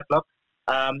o'clock.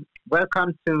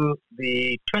 Welcome to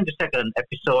the 22nd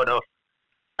episode of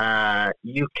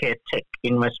UK Tech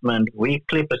Investment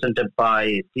Weekly presented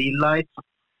by Lite.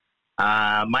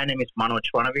 My name is Manoj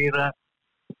Ranavira,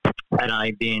 and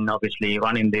I've been obviously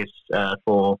running this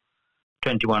for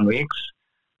 21 weeks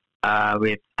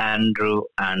with Andrew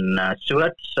and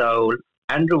Stuart. So,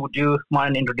 Andrew, would you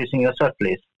mind introducing yourself,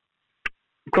 please?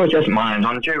 Of course, yes. My name's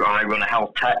Andrew. I run a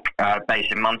health tech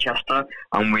based in Manchester,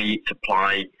 and we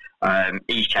supply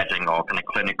e-scheduling or kind of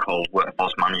clinical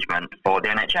workforce management for the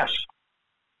NHS.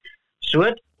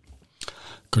 Stuart?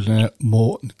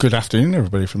 Good afternoon,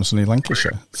 everybody from sunny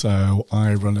Lancashire. So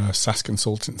I run a SaaS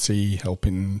consultancy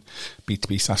helping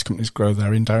B2B SaaS companies grow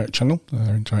their indirect channel,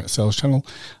 their indirect sales channel,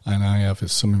 and I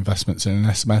have some investments in an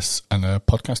SMS and a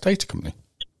podcast data company.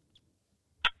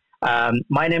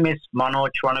 My name is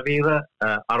Manoj Ranavira.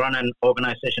 I run an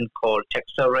organization called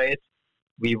Texarate.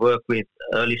 We work with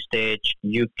early stage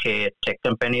UK tech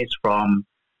companies from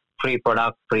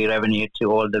pre-product, pre-revenue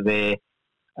to all the way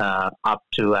up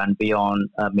to and beyond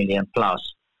 $1 million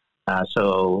plus.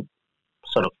 So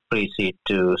sort of pre-seed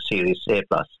to Series A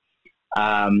plus.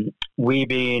 We've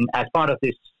been, as part of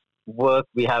this work,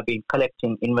 we have been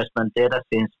collecting investment data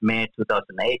since May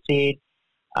 2018.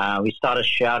 We started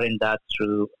sharing that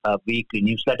through a weekly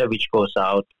newsletter, which goes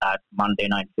out at Monday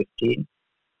 9:15.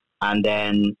 And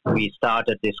then we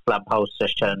started this clubhouse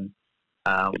session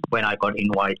when I got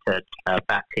invited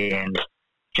back in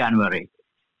January.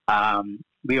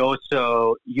 We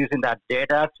also using that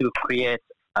data to create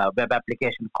a web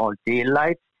application called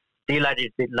Lite. Lite is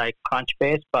a bit like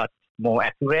Crunchbase, but more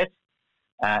accurate.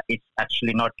 It's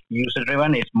actually not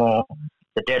user-driven. It's more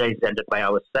the data is entered by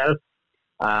ourselves.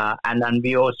 And then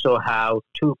we also have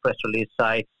 2 press release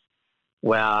sites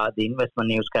where the investment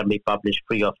news can be published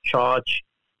free of charge.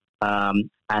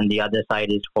 And the other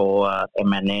side is for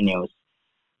M&A news.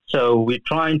 So we're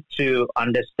trying to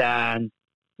understand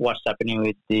what's happening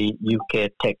with the UK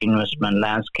tech investment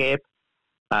landscape.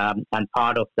 And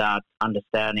part of that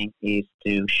understanding is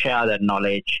to share that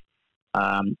knowledge,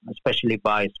 especially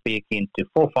by speaking to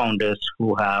 4 founders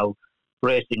who have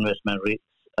raised investment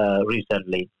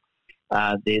recently.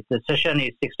 The session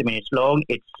is 60 minutes long.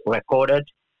 It's recorded,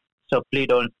 so please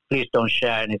don't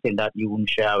share anything that you wouldn't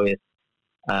share with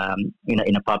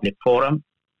in a public forum.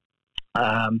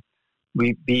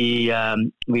 We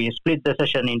split the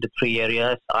session into 3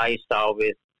 areas. I start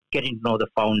with getting to know the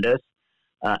founders.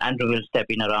 Andrew will step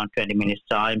in around 20 minutes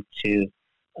time to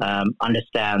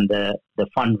understand the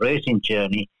fundraising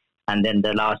journey, and then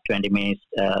the last 20 minutes,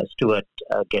 Stuart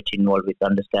get involved with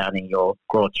understanding your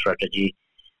growth strategy.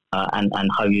 And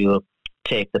how you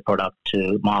take the product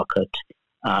to market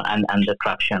and the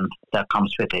traction that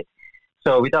comes with it.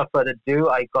 So without further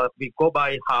ado, we go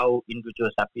by how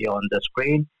individuals appear on the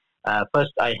screen.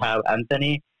 First, I have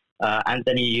Anthony.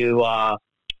 Anthony, you are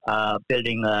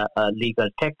building a legal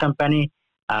tech company.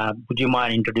 Would you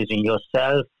mind introducing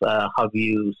yourself? How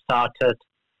you started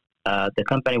the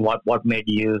company? What made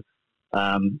you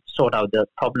sort out the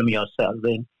problem you're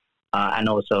solving? And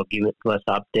also give us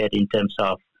an update in terms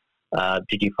of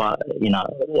did you find,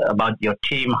 about your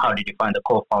team? How did you find the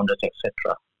co-founders,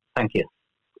 etc.? Thank you.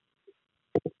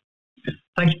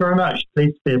 Thanks very much.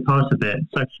 Pleased to be a part of it.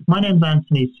 So my name's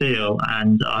Anthony Seal,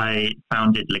 and I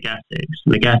founded Legatics.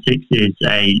 Legatics is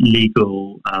a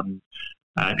legal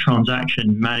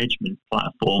transaction management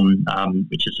platform,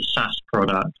 which is a SaaS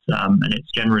product, and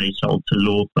it's generally sold to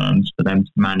law firms for them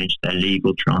to manage their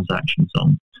legal transactions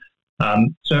on.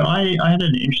 So I had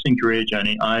an interesting career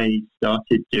journey. I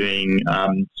started doing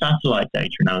satellite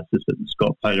data analysis at the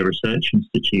Scott Polar Research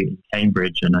Institute in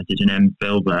Cambridge, and I did an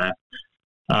MPhil there.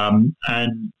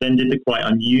 And then did the quite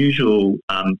unusual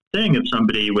thing of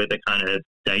somebody with a kind of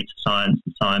data science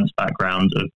and science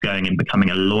background of going and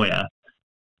becoming a lawyer.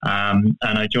 And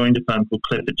I joined a firm called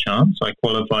Clifford Chance. I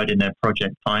qualified in their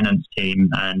project finance team,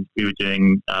 and we were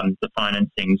doing the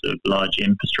financings of large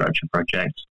infrastructure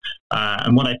projects.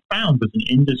 And what I found was an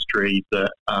industry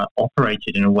that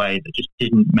operated in a way that just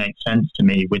didn't make sense to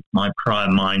me with my prior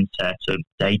mindset of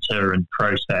data and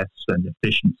process and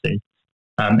efficiency.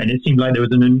 And it seemed like there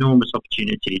was an enormous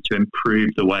opportunity to improve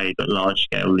the way that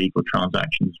large-scale legal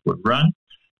transactions were run.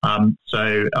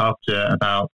 So after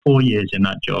about 4 years in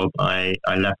that job, I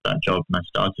left that job and I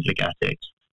started Legatics.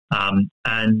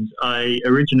 And I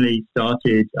originally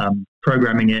started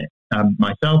programming it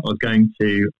myself. I was going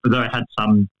to, although I had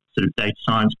some sort of data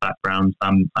science background,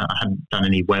 I hadn't done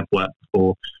any web work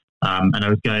before, and I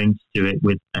was going to do it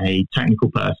with a technical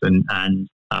person, and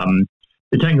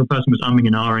the technical person was umming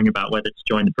and ahhing about whether to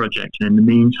join the project. And in the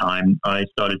meantime, I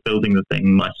started building the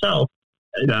thing myself.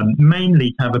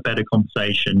 mainly to have a better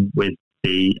conversation with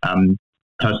the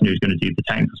person who's going to do the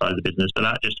technical side of the business. But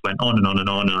that just went on and on and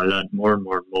on, and I learned more and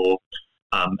more and more.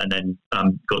 And then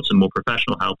got some more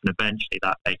professional help, and eventually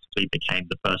that basically became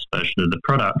the first version of the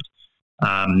product.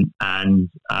 And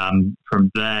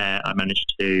from there, I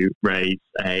managed to raise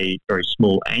a very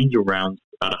small angel round,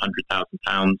 about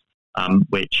 £100,000,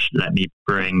 which let me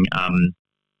bring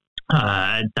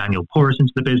Daniel Porras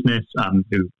into the business,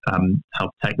 who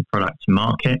helped take the product to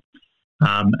market.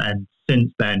 And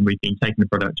since then, we've been taking the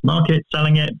product to market,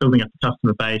 selling it, building up a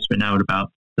customer base. We're now at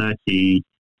about 30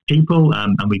 people,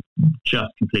 and we've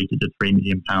just completed the £3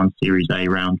 million Series A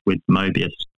round with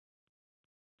Mobius.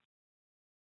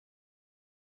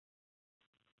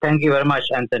 Thank you very much,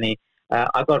 Anthony.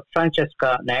 I got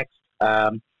Francesca next.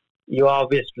 You're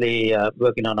obviously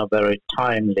working on a very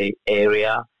timely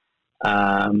area.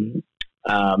 Finding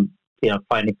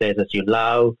places you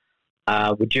love.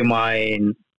 Would you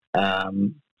mind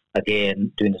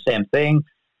again doing the same thing?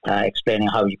 Explaining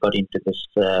how you got into this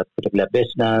particular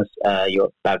business, your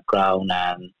background,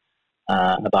 and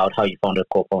about how you founded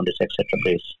co-founders, etc.,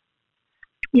 please.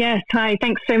 Yes, hi.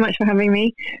 Thanks so much for having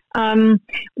me.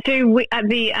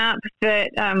 The app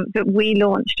that we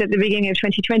launched at the beginning of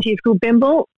 2020 is called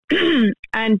Bimble,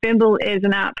 and Bimble is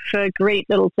an app for great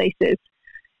little places.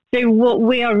 So what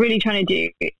we are really trying to do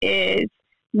is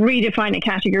redefine a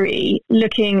category,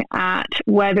 looking at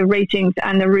where the ratings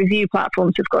and the review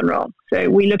platforms have gone wrong. So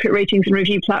we look at ratings and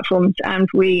review platforms, and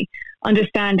we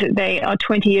understand that they are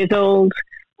 20 years old.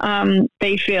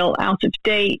 They feel out of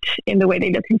date in the way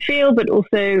they look and feel, but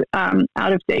also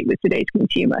out of date with today's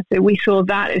consumer. So we saw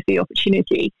that as the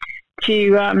opportunity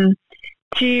to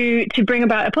bring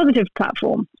about a positive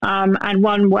platform, and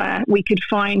one where we could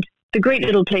find the great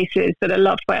little places that are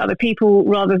loved by other people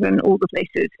rather than all the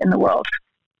places in the world.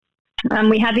 And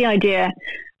we had the idea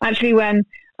actually when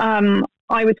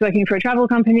I was working for a travel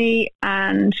company,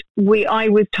 and I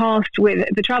was tasked with,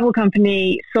 the travel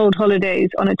company sold holidays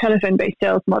on a telephone-based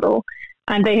sales model,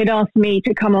 and they had asked me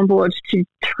to come on board to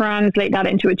translate that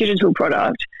into a digital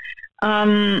product.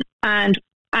 And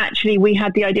actually, we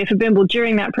had the idea for Bimble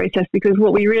during that process, because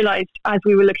what we realized as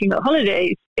we were looking at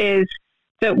holidays is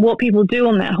that what people do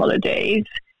on their holidays,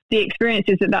 the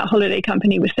experiences that holiday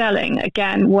company was selling,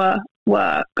 again, were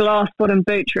glass bottom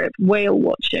boat trip, whale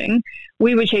watching.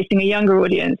 We were chasing a younger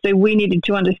audience, so we needed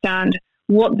to understand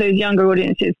what those younger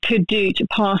audiences could do to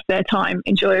pass their time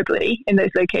enjoyably in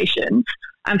those locations,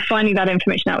 and finding that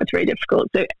information out was very difficult.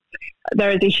 So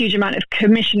there is a huge amount of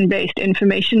commission-based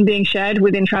information being shared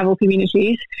within travel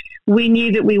communities. We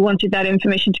knew that we wanted that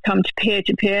information to come to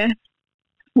peer-to-peer.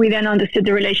 We then understood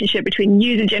the relationship between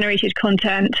user-generated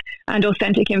content and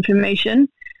authentic information.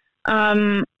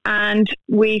 And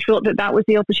we thought that was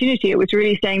the opportunity. It was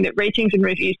really saying that ratings and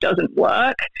reviews doesn't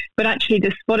work, but actually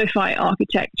the Spotify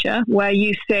architecture, where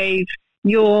you save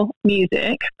your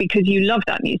music because you love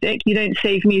that music, you don't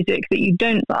save music that you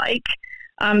don't like,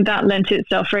 that lent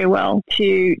itself very well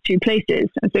to places.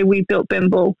 And so we built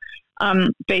Bimble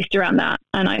based around that.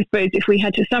 And I suppose if we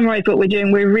had to summarize what we're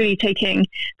doing, we're really taking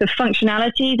the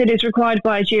functionality that is required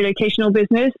by a geolocational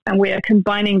business, and we are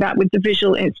combining that with the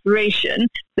visual inspiration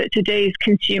that today's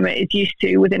consumer is used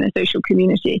to within a social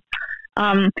community.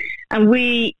 And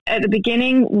we, at the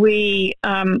beginning, we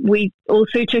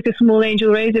also took a small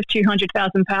angel raise of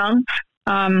 £200,000.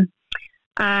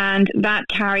 And that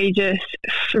carried us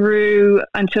through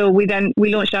until we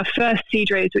launched our first seed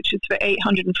raise, which was for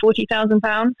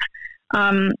 £840,000.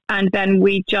 And then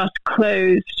we just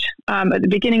closed, at the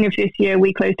beginning of this year,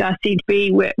 we closed our seed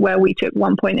B, where we took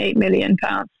 £1.8 million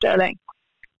sterling.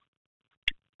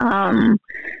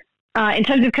 In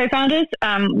terms of co-founders,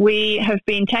 we have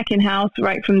been tech in-house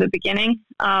right from the beginning.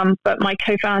 But my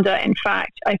co-founder, in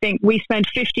fact, I think we spend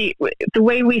the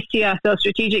way we see ourselves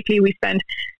strategically, we spend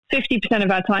 50%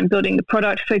 of our time building the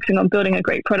product, focusing on building a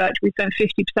great product. We spend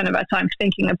 50% of our time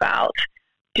thinking about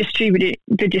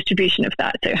the distribution of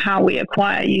that. So how we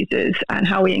acquire users and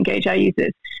how we engage our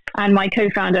users. And my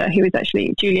co-founder, who is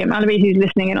actually Julia Malaby, who's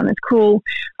listening in on this call,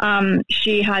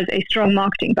 she has a strong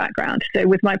marketing background. So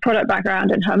with my product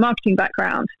background and her marketing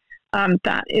background,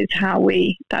 that is how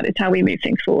we move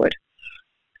things forward.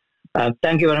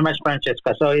 Thank you very much,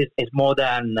 Francesca. So it's more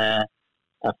than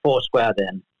Foursquare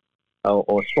then,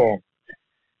 or Swarm?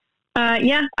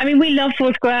 Yeah, I mean, we love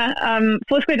Foursquare.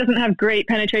 Foursquare doesn't have great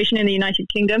penetration in the United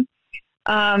Kingdom.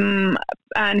 And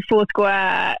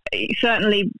Foursquare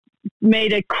certainly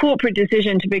made a corporate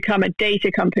decision to become a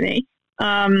data company.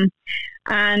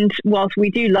 And whilst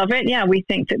we do love it, yeah, we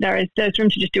think that there's room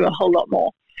to just do a whole lot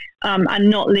more. and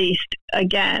not least,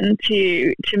 again,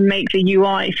 to make the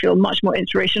UI feel much more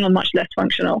inspirational, much less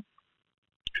functional.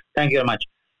 Thank you very much.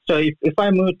 So if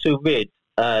I move to Vid,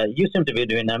 you seem to be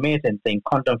doing an amazing thing.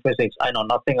 Quantum physics, I know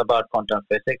nothing about quantum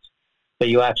physics, but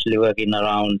you're actually working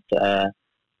around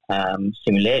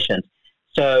simulations.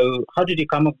 So how did you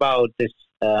come about this?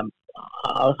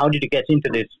 How did you get into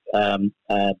this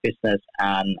business,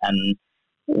 and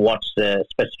what's the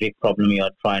specific problem you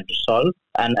are trying to solve?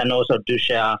 And also do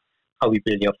share how you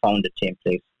build your founder team,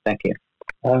 please. Thank you.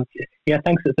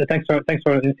 Thanks for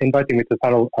inviting me to the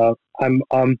panel.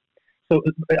 So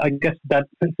I guess that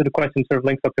the question sort of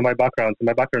links up to my background. So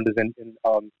my background is in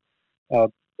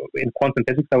quantum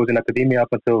physics. I was in academia up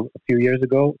until a few years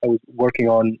ago. I was working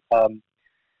on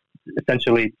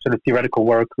essentially sort of theoretical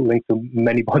work linked to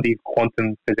many-body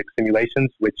quantum physics simulations,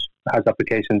 which has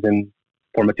applications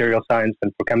for material science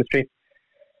and for chemistry.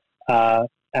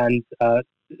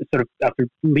 Sort of after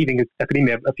leaving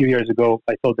academia a few years ago,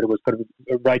 I thought that it was kind of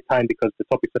the right time because the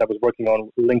topics that I was working on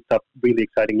linked up really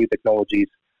exciting new technologies,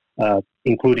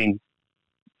 including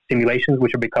simulations,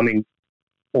 which are becoming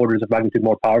orders of magnitude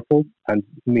more powerful, and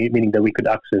meaning that we could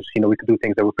access, we could do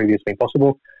things that were previously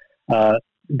impossible.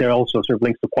 There are also sort of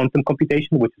links to quantum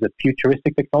computation, which is a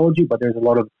futuristic technology, but there's a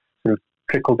lot of sort of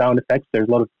trickle down effects. There's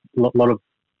a lot of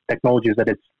technologies that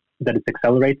it's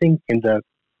accelerating in the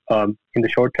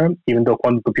short term, even though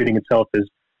quantum computing itself is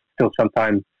still some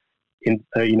time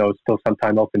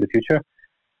off in the future.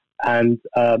 And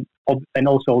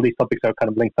also all these topics are kind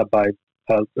of linked up by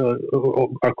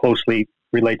are closely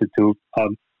related to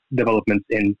developments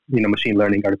in machine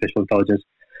learning, artificial intelligence.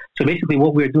 So basically,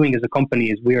 what we're doing as a company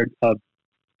is we're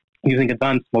using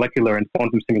advanced molecular and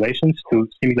quantum simulations to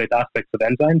simulate aspects of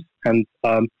enzymes, and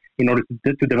in order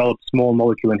to develop small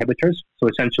molecule inhibitors. So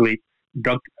essentially,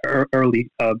 early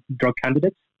drug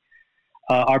candidates.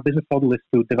 Our business model is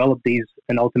to develop these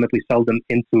and ultimately sell them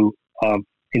into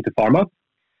pharma.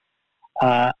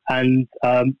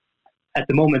 At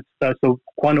the moment, so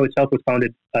Quano itself was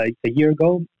founded a year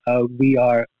ago. We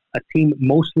are a team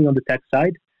mostly on the tech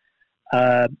side.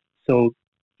 So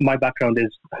my background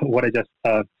is what I just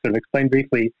sort of explained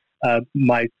briefly.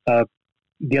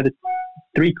 The other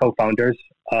three co-founders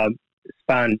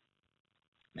span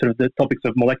sort of the topics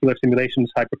of molecular simulations,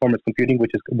 high performance computing,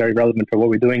 which is very relevant for what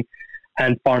we're doing,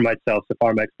 and pharma itself, so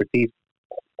pharma expertise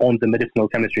on the medicinal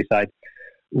chemistry side.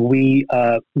 We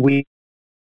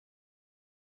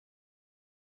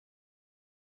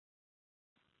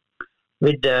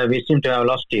seem to have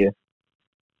lost you.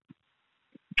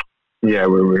 Yeah,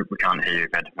 we can't hear you,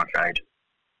 Ed, I'm afraid.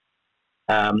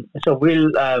 So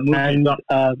we'll move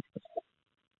on.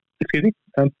 Excuse me?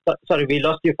 Sorry, we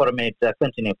lost you for a minute.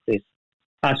 Continue, please.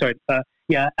 Sorry. So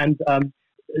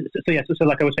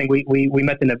like I was saying, we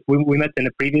met in a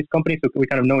previous company, so we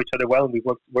kind of know each other well, and we've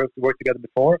worked together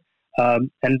before.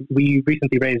 And we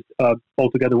recently raised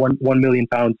altogether £1 million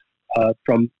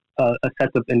from a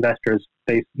set of investors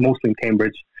based mostly in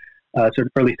Cambridge, sort of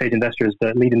early stage investors.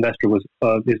 The lead investor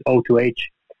is O2H.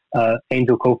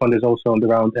 Angel co-founders also on the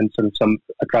round, and sort of some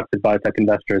attractive biotech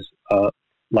investors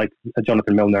like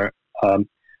Jonathan Milner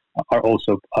are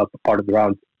also part of the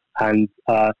round. And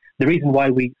the reason why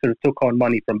we sort of took on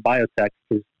money from biotech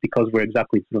is because we're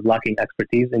exactly sort of lacking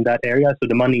expertise in that area. So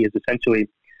the money is essentially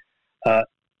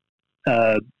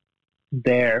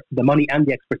there. The money and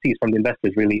the expertise from the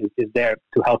investors really is there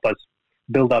to help us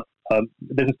build up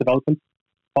business development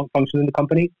function in the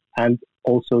company, and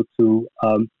also to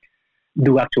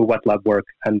do actual wet lab work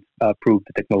and prove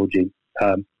the technology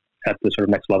at the sort of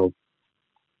next level.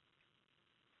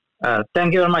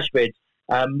 Thank you very much, Wade.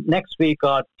 Next we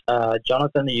got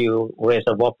Jonathan. You raised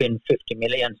a whopping 50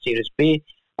 million Series B.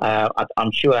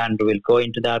 I'm sure Andrew will go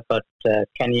into that, but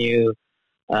can you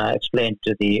explain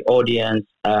to the audience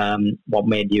what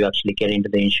made you actually get into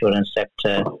the insurance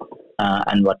sector,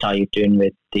 and what are you doing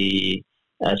with the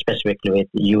specifically with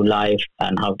Lite,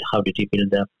 and how did you build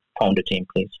the founder team,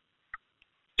 please?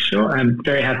 Sure, I'm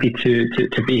very happy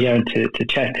to be here and to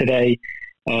chat today.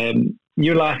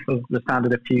 Life was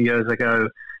founded a few years ago.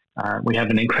 We have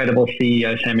an incredible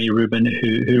CEO, Sammy Rubin,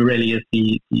 who really is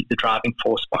the driving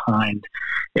force behind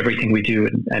everything we do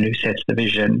and who sets the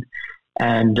vision.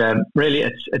 And really,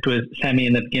 it was Sammy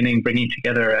in the beginning bringing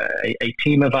together a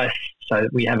team of us. So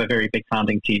we have a very big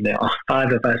founding team. There are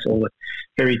 5 of us, all with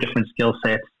very different skill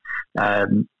sets,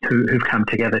 who've come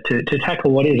together to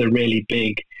tackle what is a really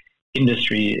big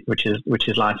industry, which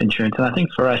is life insurance. And I think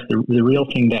for us, the real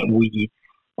thing that we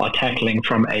are tackling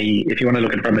if you want to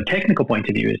look at it from a technical point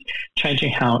of view, is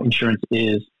changing how insurance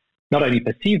is not only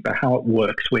perceived, but how it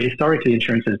works, where historically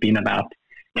insurance has been about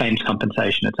claims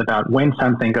compensation. It's about when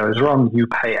something goes wrong, you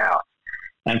pay out.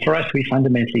 And for us, we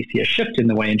fundamentally see a shift in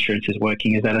the way insurance is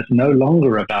working, is that it's no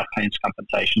longer about claims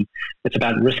compensation. It's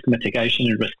about risk mitigation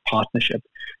and risk partnership.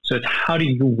 So it's how do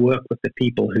you work with the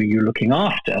people who you're looking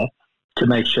after to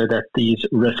make sure that these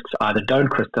risks either don't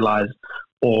crystallize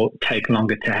or take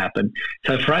longer to happen.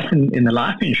 So for us in the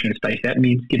life insurance space, that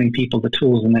means giving people the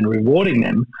tools and then rewarding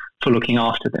them for looking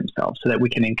after themselves so that we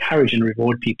can encourage and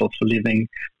reward people for living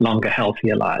longer,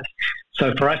 healthier lives.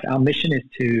 So for us, our mission is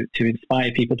to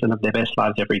inspire people to live their best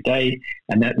lives every day.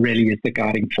 And that really is the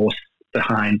guiding force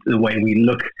behind the way we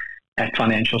look at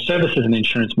financial services and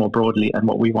insurance more broadly and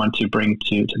what we want to bring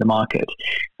to the market.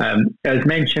 As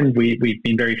mentioned, we've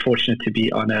been very fortunate to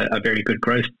be on a very good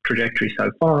growth trajectory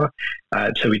so far.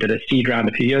 So we did a seed round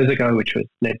a few years ago, which was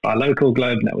led by Local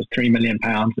Globe, and that was £3 million.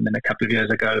 And then a couple of years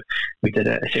ago, we did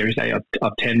a Series A of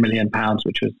 £10 million,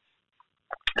 which was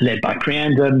led by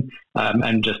Creandum,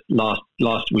 and just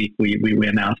last week we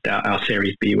announced our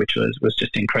Series B, which was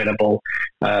just incredible.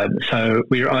 So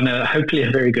we're on hopefully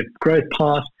a very good growth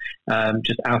path,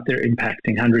 just out there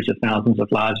impacting hundreds of thousands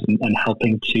of lives and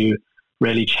helping to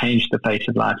really change the face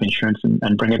of life insurance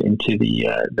and bring it into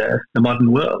the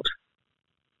modern world.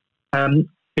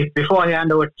 Before I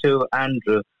hand over to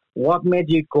Andrew, what made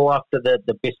you go after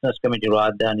the business committee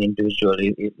rather than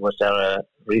individually? Was there a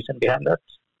reason behind that?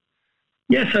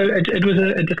 Yeah, so it was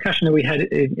a discussion that we had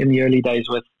in the early days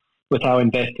with our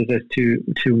investors as to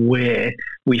where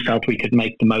we felt we could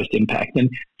make the most impact. And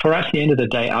for us, at the end of the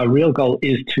day, our real goal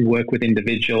is to work with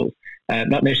individuals,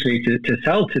 not necessarily to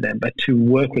sell to them, but to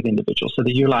work with individuals. So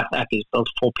the YouLife app is built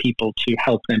for people to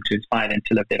help them, to inspire them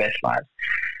to live their best lives.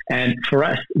 And for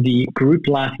us, the group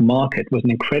life market was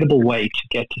an incredible way to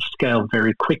get to scale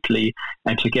very quickly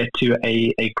and to get to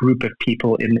a group of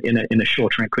people in a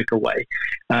shorter and quicker way.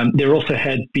 There also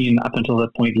had been, up until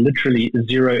that point, literally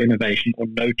zero innovation or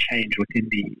no change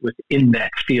within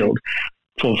that field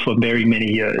for very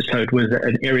many years. So it was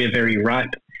an area very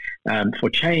ripe for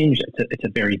change. It's a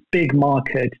very big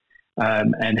market.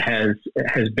 And has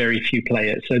very few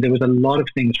players. So there was a lot of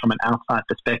things from an outside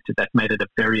perspective that made it a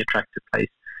very attractive place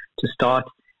to start.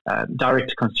 Direct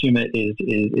to consumer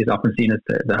is often seen as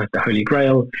the holy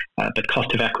grail, but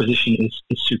cost of acquisition is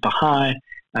super high,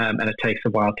 and it takes a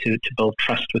while to build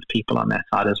trust with people on that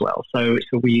side as well. So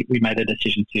we made a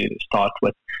decision to start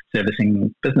with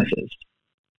servicing businesses.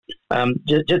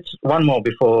 Just one more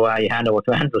before I hand over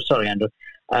to Andrew. Sorry, Andrew.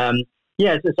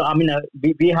 Yes, so I mean,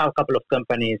 we have a couple of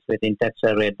companies within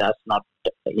TechServe that's not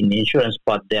in insurance,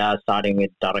 but they are starting with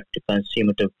direct to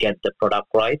consumer to get the product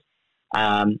right,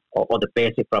 or the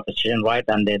basic proposition right,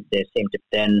 and they seem to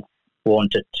then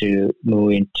wanted to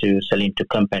move into selling to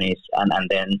companies and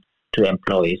then to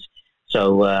employees.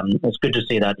 So it's good to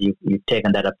see that you've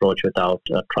taken that approach without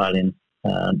trialing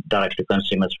direct to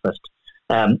consumers first.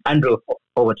 Andrew,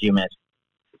 over to you, mate.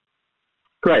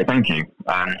 Great, thank you.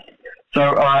 So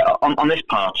on this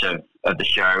part of the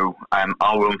show,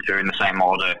 I'll run through in the same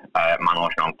order Manuel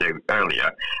went through earlier.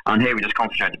 And here we just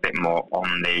concentrate a bit more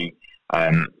on the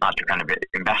actual kind of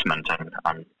investment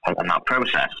and that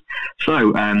process.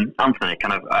 So, Anthony,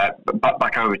 kind of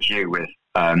back over to you with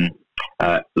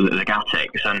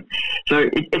Legatics. And so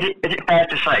is it fair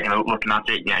to say, kind of looking at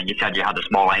it, you said you had a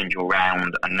small angel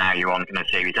round and now you're on kind of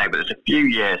Series A, but there's a few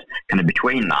years kind of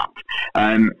between that.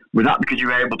 Was that because you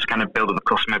were able to kind of build up a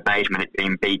customer base when it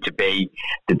being B2B?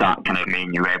 Did that kind of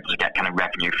mean you were able to get kind of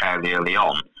revenue fairly early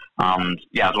on? And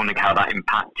I was wondering how that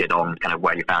impacted on kind of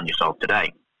where you found yourself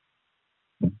today.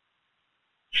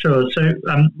 Sure. So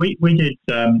we did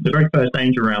the very first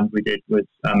angel round we did was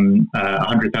 £100,000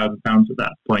 at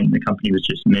that point. The company was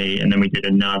just me, and then we did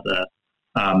another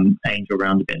angel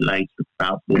round a bit later,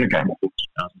 about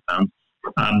 £40,000.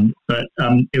 But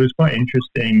it was quite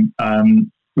interesting.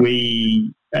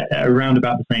 We around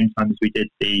about the same time as we did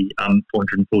the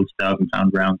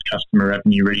 £440,000 round, customer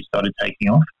revenue really started taking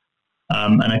off,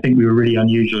 and I think we were really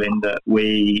unusual in that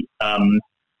we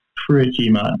pretty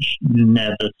much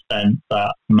never spent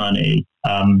that money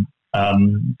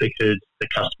because the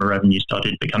customer revenue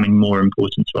started becoming more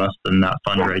important to us than that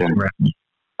fundraising revenue.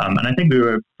 And I think we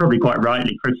were probably quite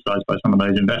rightly criticised by some of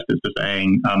those investors for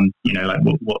saying,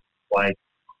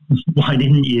 why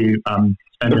didn't you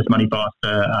spend this money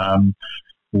faster?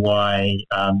 Why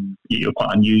you're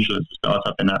quite unusual as a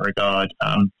startup in that regard.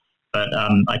 But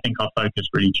I think our focus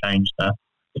really changed there.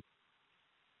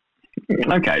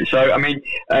 Okay, so I mean,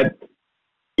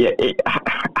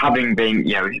 having been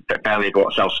fairly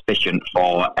self-sufficient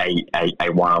for a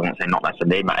while, and not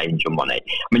necessarily my angel money.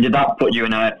 I mean, did that put you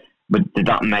in a But did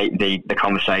that make the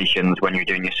conversations when you're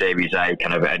doing your Series A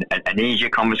kind of an easier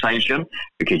conversation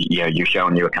because you're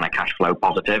showing you were kind of cash flow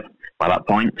positive by that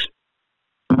point?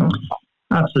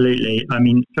 Absolutely. I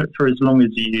mean, for as long as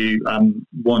you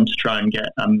want to try and get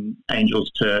angels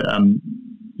to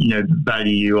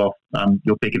value you off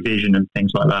your bigger vision and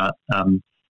things like that,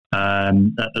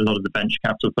 a lot of the venture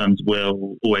capital firms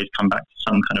will always come back to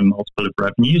some kind of multiple of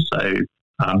revenue. So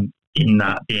in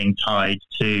that being tied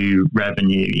to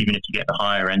revenue, even if you get the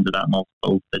higher end of that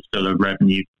multiple, there's still a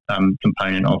revenue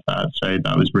component of that. So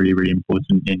that was really, really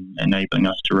important in enabling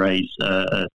us to raise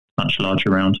a much larger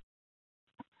round.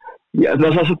 Yeah,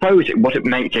 I suppose what it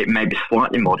makes it maybe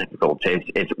slightly more difficult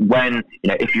is when,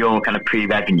 if you're kind of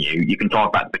pre-revenue, you can talk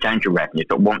about potential revenue,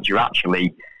 but once you're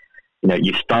actually,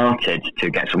 you've started to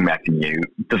get some revenue,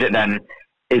 does it then,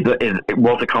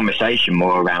 was the conversation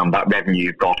more around that revenue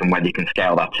you've got and whether you can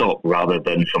scale that up rather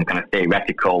than some kind of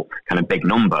theoretical kind of big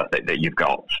number that you've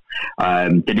got?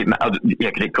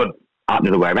 It could act the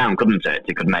other way around, couldn't it?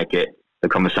 It could make the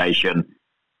conversation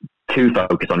too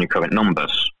focused on your current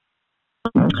numbers.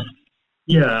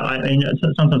 Yeah, I mean,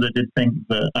 sometimes I did think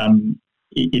that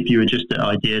if you were just at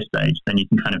idea stage, then you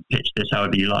can kind of pitch this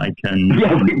however you like, and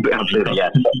absolutely,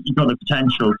 yes. You've got the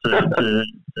potential to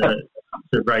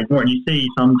raise more. And you see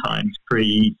sometimes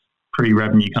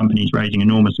pre-revenue companies raising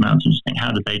enormous amounts, and just think,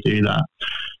 how did they do that?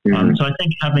 So I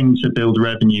think having to build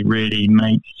revenue really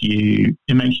makes you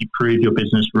prove your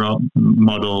business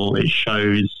model. It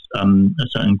shows a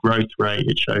certain growth rate.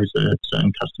 It shows a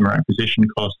certain customer acquisition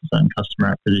cost, a certain customer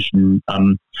acquisition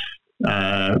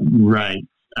rate.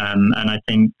 And I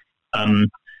think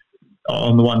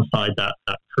on the one side that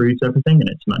proves everything, and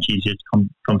it's a much easier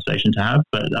conversation to have.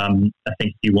 But I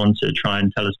think if you want to try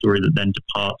and tell a story that then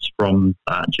departs from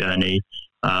that journey,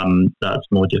 that's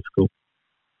more difficult.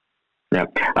 Yeah,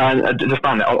 and just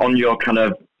find that on your kind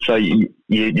of, so you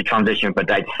transition from a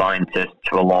data scientist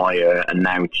to a lawyer and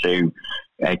now to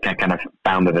a kind of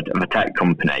founder of a tech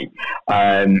company.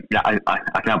 I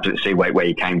can absolutely see where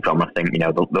you came from. I think,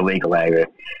 the legal area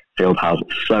field has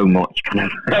so much kind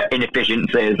of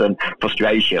inefficiencies and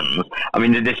frustrations. I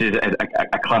mean, this is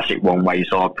a classic one where you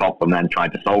saw a problem and then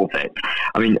tried to solve it.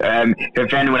 I mean,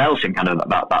 for anyone else in kind of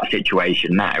that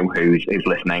situation now who's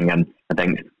listening and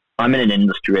thinks, I'm in an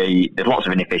industry, there's lots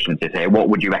of inefficiencies here, what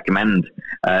would you recommend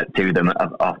to them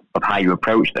of how you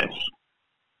approach this?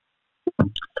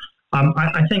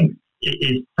 I think it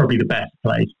is probably the best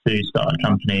place to start a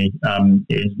company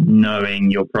is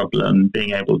knowing your problem,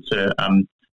 being able to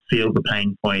feel the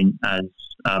pain point as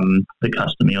the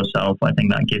customer yourself. I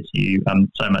think that gives you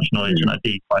so much knowledge, and I'd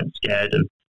be quite scared of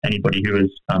anybody who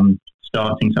is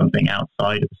starting something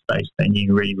outside of a space they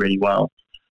knew really, really well.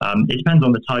 It depends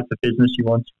on the type of business you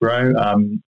want to grow.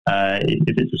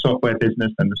 If it's a software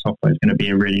business, then the software is going to be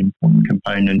a really important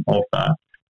component of that.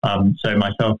 So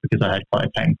myself, because I had quite a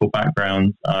technical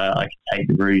background, I could take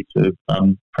the route of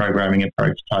programming a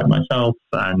prototype myself,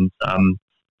 and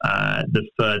the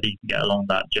further you can get along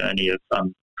that journey of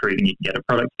proving you can get a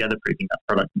product together, proving that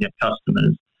product can get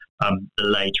customers, the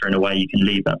later in a way you can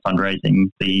leave that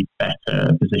fundraising, the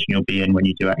better position you'll be in when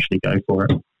you do actually go for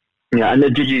it. Yeah, and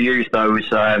did you use those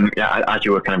as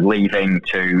you were kind of leaving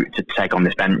to take on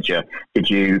this venture? Did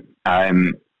you,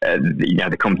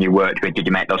 the company you worked with, did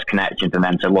you make those connections and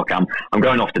then say, look, I'm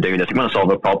going off to do this. I'm going to solve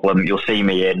a problem. You'll see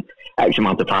me in X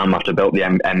amount of time after I built the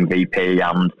MVP,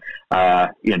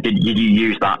 and did you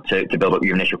use that to build up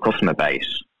your initial customer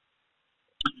base?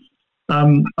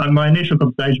 My initial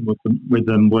conversation with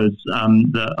them was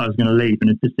that I was going to leave,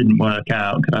 and if this didn't work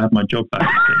out, could I have my job back?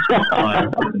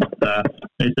 And,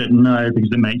 they said no, because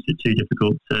it makes it too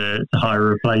difficult to hire a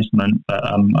replacement, but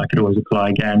I could always apply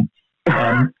again.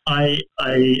 I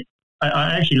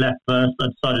actually left first. I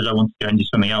decided I wanted to go and do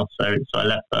something else, so I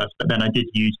left first, but then I did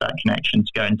use that connection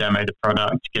to go and demo the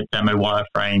product, to get demo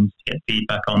wireframes, to get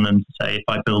feedback on them, to say, if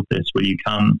I build this, will you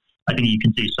come? I think you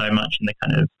can do so much in the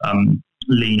kind of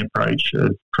lean approach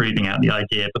of proving out the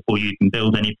idea before you can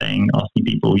build anything, asking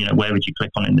people, where would you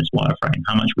click on in this wireframe?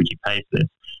 How much would you pay for this?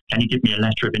 Can you give me a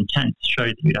letter of intent to show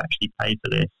that you'd actually pay for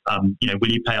this?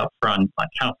 Will you pay up front? Like,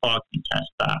 how far can you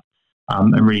test that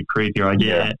and really prove your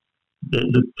idea? Yeah.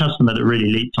 The customer that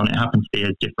really leaped on it happened to be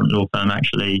a different law firm,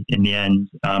 actually, in the end.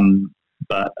 And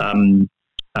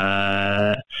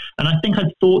I think I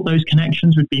thought those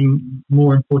connections would be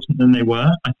more important than they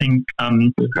were. I think I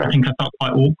felt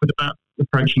quite awkward about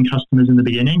approaching customers in the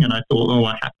beginning, and I thought,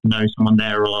 I have to know someone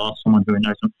there, or I'll ask someone who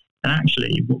knows them. And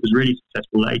actually, what was really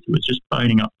successful later was just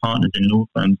phoning up partners in law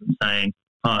firms and saying,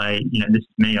 hi, this is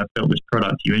me, I've built this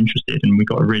product, are you interested? And we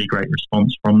got a really great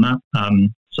response from that.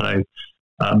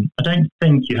 I don't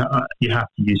think you have to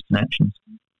use connections.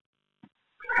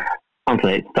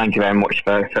 Anthony, thank you very much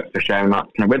for sharing that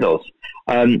kind of with us.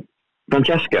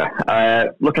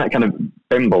 Francesca, looking at kind of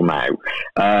Bimble now,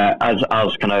 as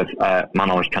kind of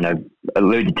Manoj kind of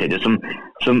alluded to, there's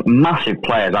some massive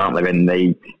players, aren't there, in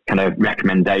the kind of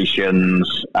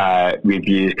recommendations,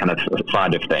 reviews kind of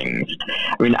side of things.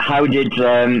 I mean, how did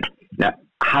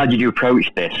you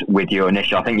approach this with your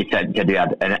initial? I think you said you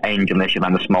had an angel initial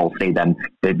and a small seed, then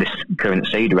this current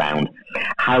seed round.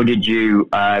 How did you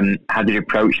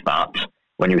approach that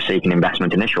when you were seeking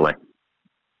investment initially?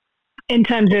 In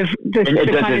terms of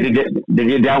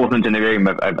the elephant in the room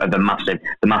of the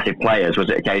massive players, was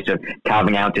it a case of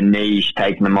carving out a niche,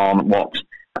 taking them on? What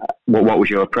was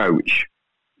your approach?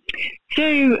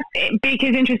 So,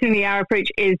 because interestingly, our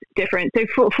approach is different.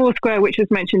 So, Foursquare, which was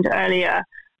mentioned earlier,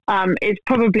 is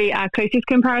probably our closest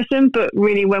comparison. But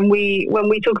really, when we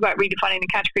talk about redefining the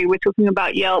category, we're talking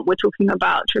about Yelp, we're talking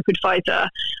about TripAdvisor.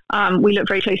 We look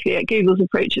very closely at Google's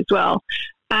approach as well,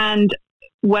 and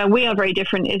where we are very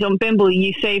different is on Bimble,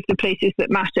 you save the places that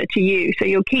matter to you. So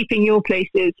you're keeping your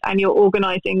places and you're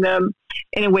organizing them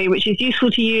in a way which is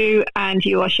useful to you, and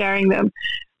you are sharing them.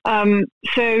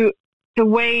 So the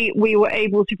way we were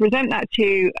able to present that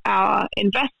to our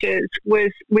investors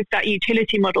was with that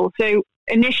utility model. So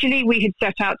initially we had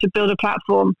set out to build a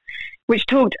platform which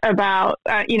talked about,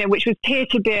 which was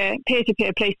peer-to-peer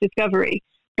place discovery.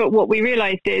 But what we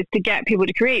realized is to get people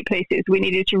to create places, we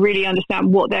needed to really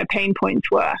understand what their pain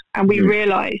points were. And we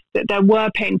realized that there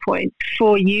were pain points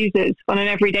for users on an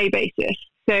everyday basis.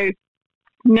 So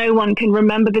no one can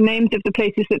remember the names of the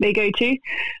places that they go to.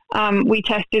 We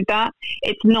tested that.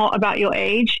 It's not about your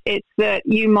age. It's that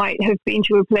you might have been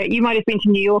to you might have been to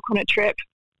New York on a trip.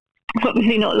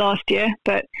 Obviously not last year,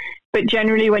 but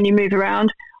generally when you move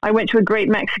around. I went to a great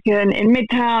Mexican in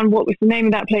Midtown. What was the name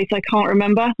of that place? I can't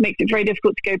remember. Makes it very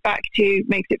difficult to go back to,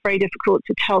 makes it very difficult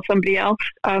to tell somebody else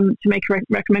to make a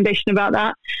recommendation about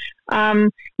that.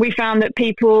 We found that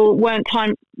people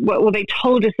they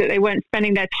told us that they weren't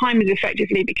spending their time as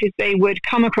effectively because they would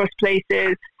come across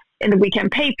places in the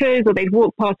weekend papers, or they'd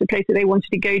walk past the place that they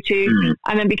wanted to go to,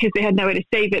 and then because they had nowhere to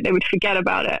save it, they would forget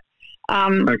about it.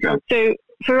 So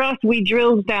for us, we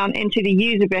drilled down into the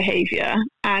user behavior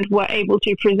and were able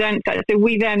to present that. So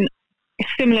we then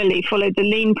similarly followed the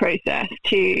lean process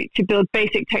to build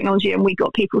basic technology, and we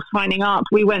got people signing up.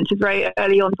 We went to very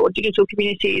early on board digital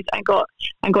communities and got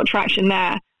traction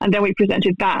there. And then we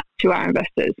presented that to our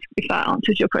investors, if that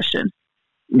answers your question.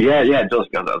 Yeah, it does.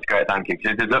 That's great. Thank you.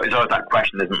 Because there's always that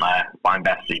question, isn't there, by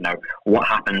investors, what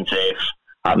happens if,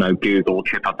 I don't know, Google,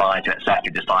 TripAdvisor,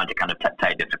 etc., decide to kind of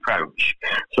take this approach.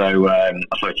 So I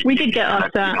suppose we did get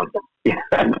asked that. So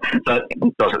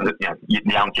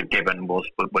the answer given would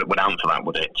answer that,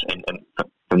 would it?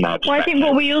 From their perspective. Well, I think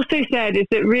what we also said is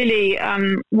that really,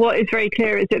 what is very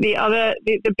clear is that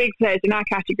the big players in our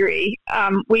category,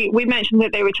 we mentioned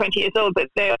that they were 20 years old, but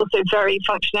they're also very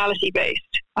functionality based.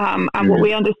 And what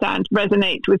we understand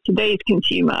resonates with today's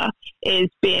consumer is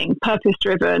being purpose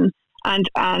driven. And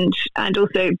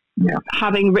also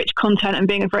having rich content and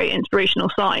being a very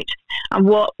inspirational site. And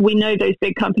what we know those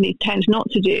big companies tend not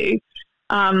to do,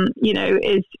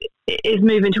 is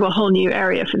move into a whole new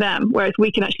area for them. Whereas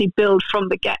we can actually build from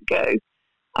the get-go.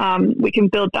 We can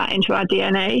build that into our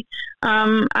DNA.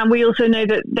 And we also know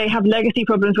that they have legacy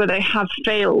problems where they have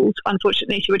failed,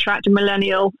 unfortunately, to attract a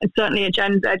millennial and certainly a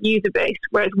Gen Z user base,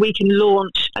 whereas we can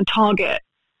launch and target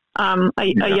a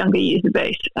younger user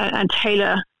base and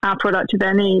tailor our product to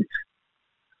their needs.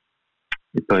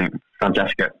 Brilliant.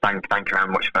 Fantastic. Thank you very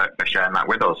much for sharing that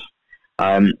with us.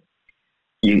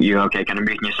 You're okay kind of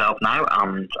muting yourself now,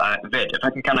 and Vid, if I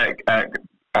can kind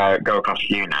of go across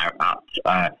to you now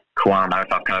at Kwana,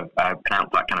 if I've kind of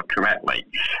pronounced that kind of correctly.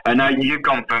 Now you've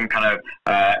gone from kind of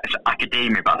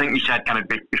academia, but I think you said kind of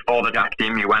before the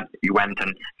academia you went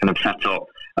and kind of set up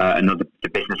another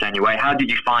business anyway. How did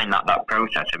you find that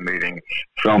process of moving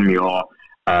from your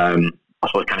I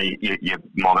suppose kind of your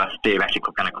more or less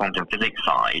theoretical kind of quantum physics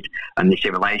side and the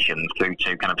simulations through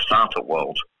to kind of startup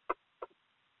world?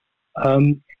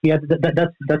 That's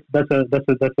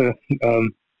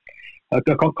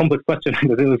a complex question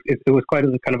because it was quite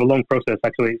a kind of a long process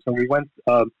actually. So we went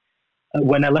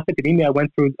when I left academia, I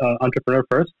went through Entrepreneur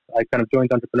First. I kind of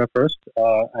joined Entrepreneur First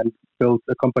and built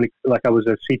a company. Like I was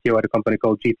a CTO at a company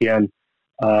called GTN.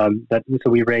 So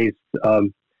we raised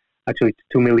actually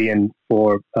 $2 million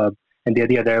for. And the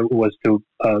idea there was to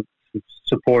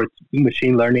support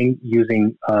machine learning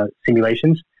using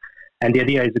simulations. And the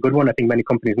idea is a good one. I think many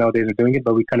companies nowadays are doing it,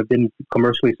 but we kind of didn't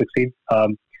commercially succeed,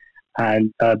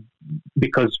 and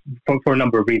because for a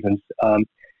number of reasons.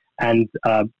 and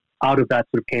out of that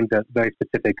sort of came the very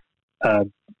specific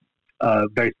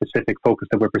focus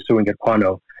that we're pursuing at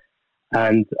Quano.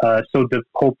 And so the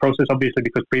whole process, obviously,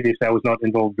 because previously I was not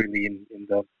involved really in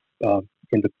the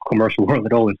commercial world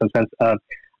at all, in some sense. So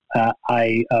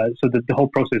the whole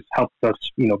process helped us,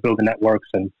 build the networks,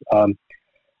 and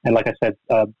like I said,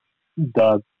 on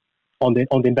the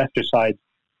investor side,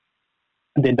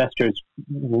 the investors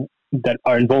that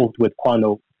are involved with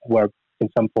Quano were in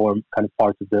some form kind of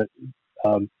part of the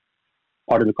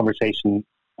conversation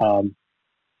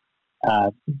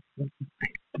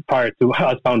prior to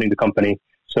us founding the company.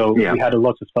 So we had a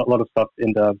lot of stuff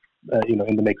in the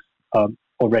in the mix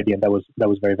already, and that was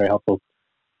very, very helpful.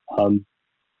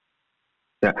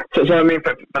 Yeah. So I mean,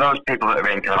 for those people that are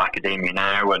in kind of academia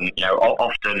now, and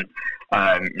often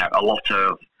a lot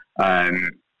of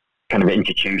kind of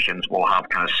institutions will have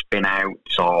kind of spin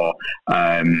outs, or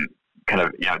kind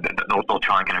of they'll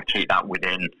try and kind of keep that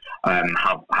within,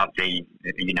 have the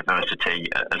university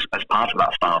as part of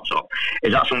that startup.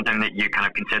 Is that something that you kind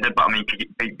of considered? But I mean,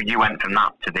 you went from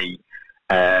that to the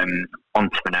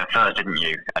entrepreneur first, didn't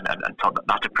you? And took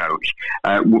that approach.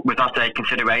 Was that a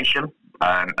consideration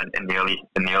in the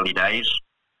early days?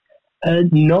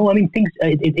 No, I mean,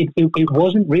 it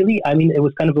wasn't really. I mean, it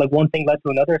was kind of like one thing led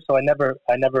to another. So I never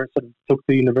sort of took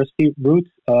the university route.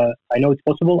 I know it's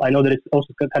possible. I know that it's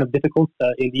also kind of difficult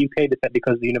in the UK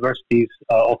because the universities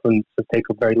often take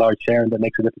a very large share, and that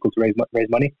makes it difficult to raise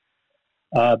money.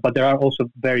 But there are also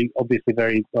very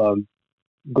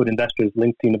good investors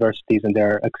linked to universities, and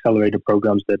there are accelerator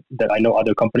programs that I know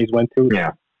other companies went through.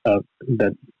 Yeah.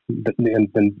 That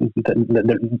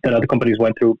other companies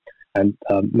went through and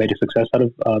made a success out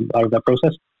of that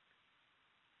process.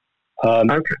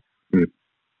 Okay.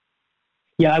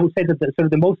 Yeah, I would say that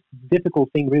the most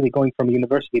difficult thing really going from a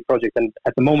university project, and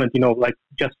at the moment, like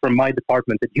just from my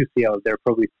department at UCL, there are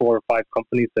probably 4 or 5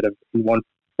 companies that have in one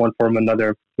form or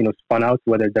another, spun out,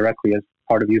 whether directly as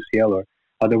part of UCL or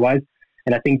otherwise.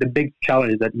 And I think the big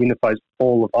challenge that unifies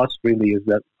all of us really is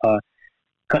that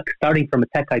starting from a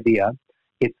tech idea,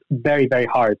 it's very, very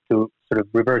hard to sort of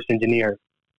reverse engineer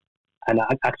an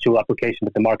actual application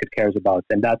that the market cares about,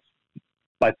 and that's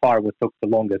by far what took the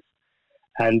longest.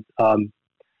 And I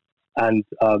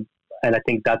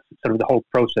think that's sort of the whole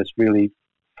process, really,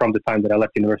 from the time that I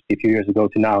left university a few years ago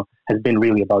to now, has been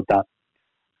really about that.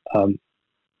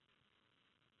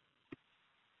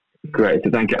 Great,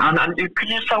 thank you. And could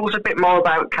you tell us a bit more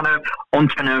about kind of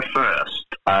Entrepreneur First?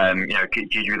 You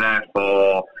were there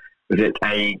for, was it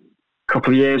a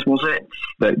couple of years? Was it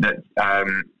that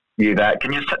you were there?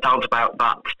 Can you tell us about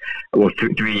that? Well,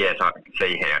 3 years I can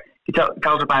see here. Can you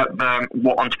tell us about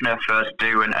what Entrepreneur First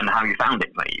do and how you found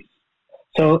it, please?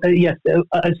 So yes, so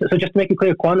just to make it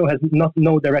clear, Quano has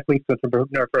no direct links to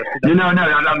Entrepreneur First. No.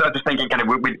 I'm just thinking, kind of,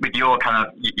 with your kind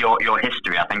of your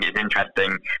history. I think it's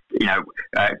interesting.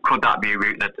 Could that be a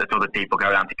route that other people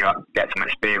go down to get some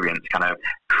experience, kind of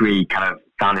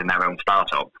founding their own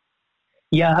startup?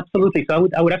 Yeah, absolutely. So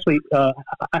I would actually,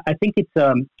 I think it's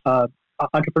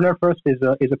Entrepreneur First is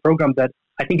a program that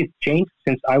I think it's changed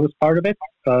since I was part of it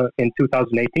in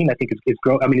 2018. I think it's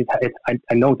grown. I mean,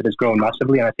 I know that it's grown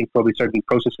massively, and I think probably certain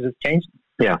processes have changed.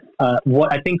 Yeah.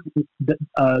 What I think there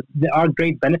are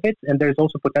great benefits, and there's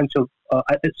also potential.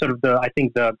 I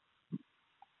think the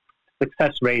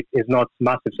success rate is not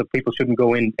massive, so people shouldn't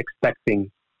go in expecting,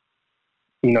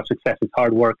 success. It's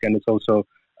hard work, and it's also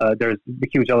there's a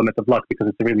huge element of luck because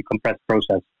it's a really compressed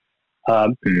process.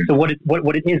 So what it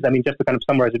is, I mean, just to kind of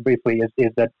summarize it briefly,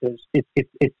 is that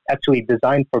it's actually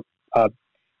designed for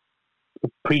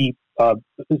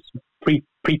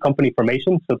pre-company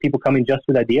formation. So people come in just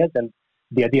with ideas, and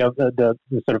the idea of the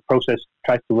sort of process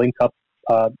tries to link up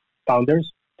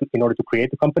founders in order to create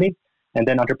the company, and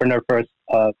then Entrepreneur First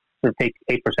sort of take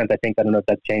 8%. I think, I don't know if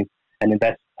that changed, and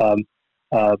invest an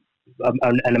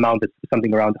amount that's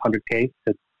something around 100K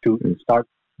to start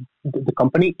the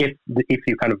company, if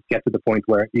you kind of get to the point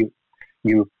where you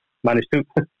manage to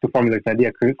formulate an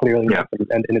idea clearly enough,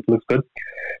 and it looks good.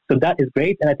 So that is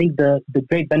great, and I think the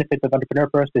great benefit of Entrepreneur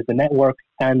First is the network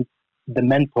and the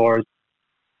mentors.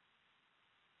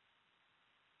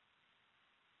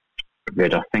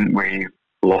 Good. I think we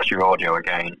lost your audio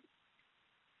again.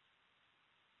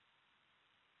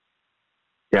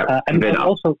 Yeah, and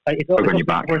also it's also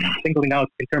worth singling out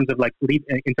in terms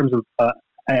of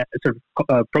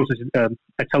process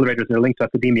accelerators that are linked to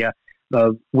academia.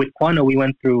 With Quano, we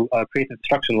went through Creative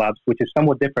Destruction Labs, which is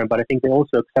somewhat different, but I think they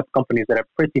also accept companies that are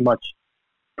pretty much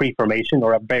pre-formation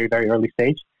or at very, very early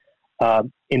stage. That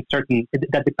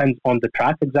depends on the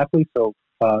track exactly. So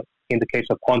in the case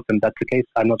of Quantum, that's the case.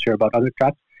 I'm not sure about other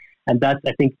tracks. And that's,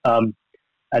 I think,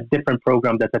 a different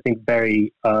program that's, I think,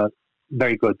 very,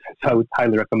 very good. So I would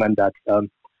highly recommend that.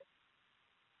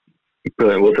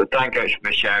 Brilliant. Well, thank you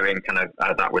for sharing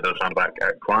that with us on about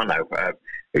Quano.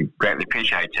 Greatly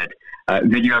appreciated. Are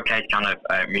you okay to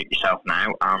mute yourself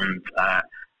now?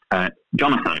 And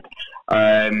Jonathan,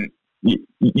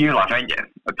 you like, aren't you?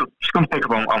 Just going to pick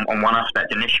up on one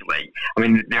aspect initially. I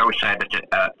mean, they always say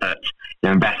that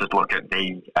investors look at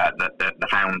the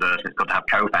founders. It's good to have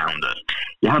co-founders.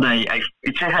 You had a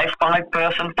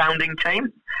 5-person founding team.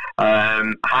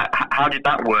 How did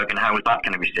that work, and how was that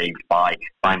kind of received by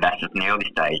investors in the early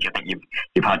stage? I think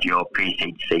you've had your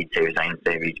pre-seed, seed, Series A, and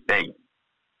Series B.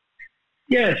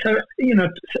 Yeah, so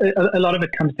a lot of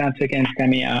it comes down to, again,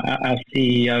 Sammy, our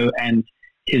CEO, and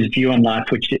his view on life,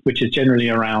 which is generally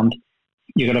around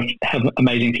you've got to have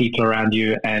amazing people around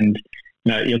you, and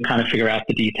you'll kind of figure out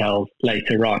the details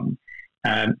later on.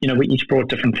 We each brought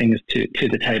different things to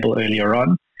the table earlier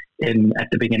on at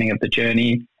the beginning of the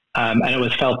journey, and it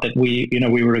was felt that we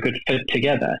were a good fit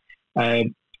together.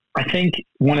 I think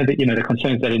one of the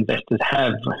concerns that investors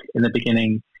have in the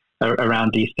beginning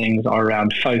around these things are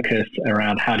around focus,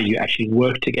 around how do you actually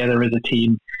work together as a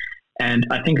team, and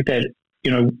I think that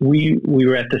we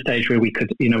were at the stage where we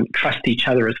could trust each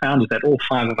other as founders, that all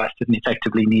 5 of us didn't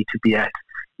effectively need to be at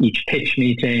each pitch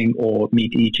meeting or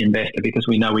meet each investor, because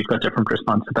we know we've got different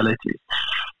responsibilities.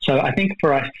 So I think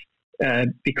for us,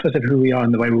 because of who we are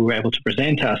and the way we were able to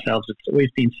present ourselves, it's always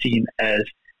been seen as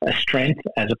a strength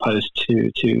as opposed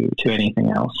to anything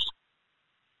else.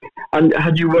 And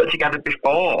had you worked together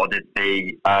before, or did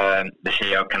the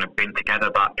CEO kind of bring together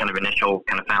that kind of initial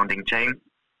kind of founding team?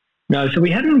 No, so we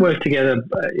hadn't worked together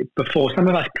before. Some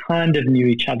of us kind of knew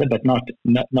each other, but not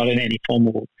in any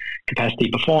formal capacity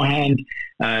beforehand.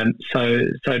 So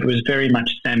it was very much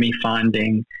Sammy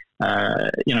finding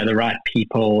the right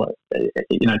people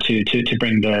to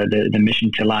bring the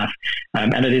mission to life.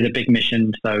 And it is a big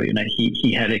mission. So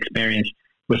he had experience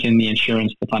within the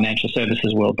insurance, the financial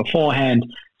services world beforehand.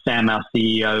 Sam, our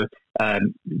CEO,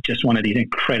 just one of these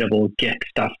incredible get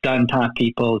stuff done type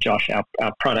people. Josh,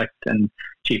 our product and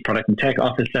chief product and tech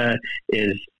officer,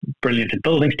 is brilliant at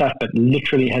building stuff, but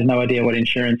literally has no idea what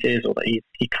insurance is, although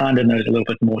he kind of knows a little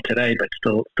bit more today, but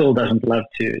still doesn't love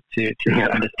to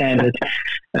understand it.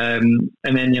 And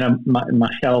then,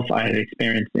 myself, I had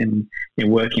experience in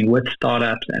working with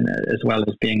startups, and as well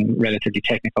as being relatively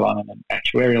technical on an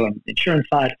actuarial and insurance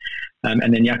side. And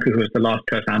then Yaku, who was the last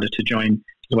co-founder to join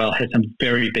as well, had some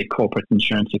very big corporate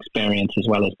insurance experience, as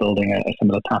well as building a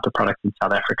similar type of product in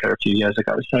South Africa a few years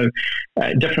ago. So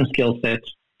different skill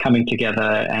sets coming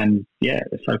together, and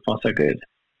so far so good.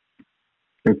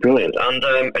 Brilliant. And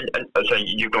so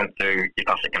you've gone through your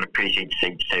classic kind of pre-seed,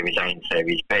 seed, Series A and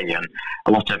Series B, and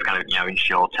a lot of kind of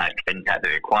insurtech, fintech that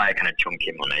require kind of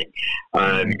chunky money.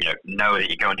 Know that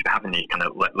you're going to be having these kind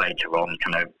of later on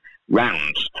kind of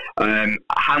rounds.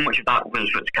 How much of that was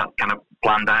kind of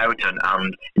planned out, and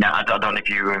I don't know if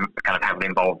you were kind of heavily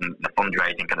involved in the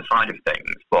fundraising kind of side of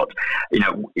things, but in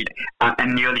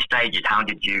the early stages, how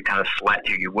did you kind of select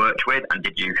who you worked with, and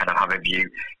did you kind of have a view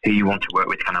who you want to work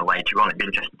with kind of later on? It'd be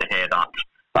interesting to hear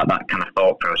that kind of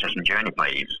thought process and journey,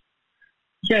 please.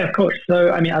 Yeah, of course.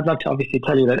 So, I mean, I'd love to obviously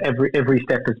tell you that every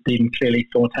step has been clearly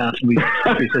thought out, and we've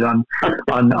executed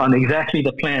on exactly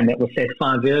the plan that was set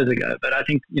 5 years ago. But I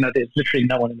think, there's literally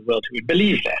no one in the world who would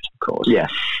believe that, of course.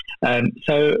 Yes.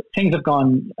 So things have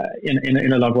gone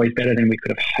in a lot of ways better than we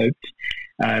could have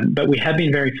hoped. But we have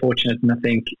been very fortunate, and I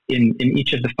think in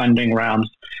each of the funding rounds,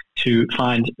 to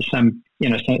find some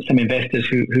investors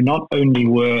who not only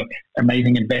were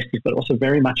amazing investors, but also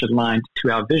very much aligned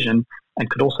to our vision, and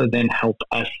could also then help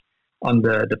us on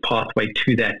the pathway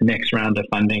to that next round of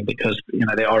funding, because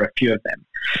there are a few of them.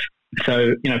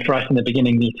 So for us in the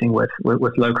beginning, meeting with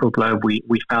Local Globe, we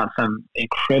found some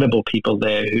incredible people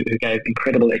there who gave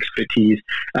incredible expertise.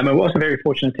 And we're also very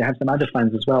fortunate to have some other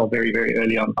funds as well, very, very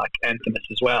early on, like Anthemis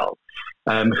as well,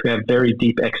 who have very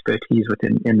deep expertise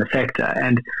in the sector.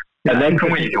 And they've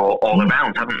come with you all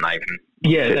around, haven't they?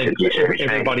 Yeah,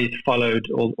 everybody's followed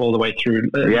all the way through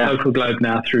Local Globe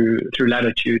now through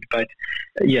Latitude. But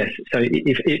yes, so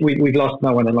we've lost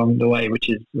no one along the way, which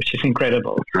is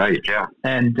incredible. Right, yeah.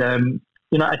 And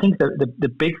I think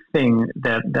the big thing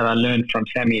that I learned from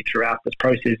Sammy throughout this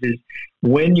process is,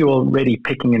 when you're already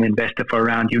picking an investor for a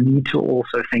round, you need to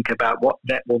also think about what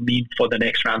that will mean for the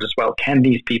next round as well. Can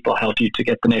these people help you to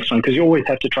get the next one? Because you always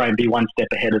have to try and be one step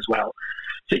ahead as well.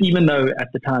 So even though at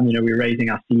the time, we were raising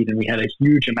our seed and we had a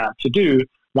huge amount to do,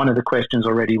 one of the questions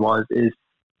already is,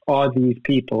 are these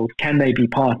people, can they be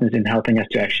partners in helping us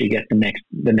to actually get the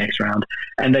next round?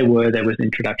 And they were. There was an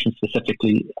introduction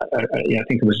specifically. I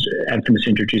think it was Anthemis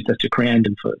introduced us to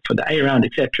Crandon for the A round,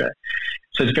 etc.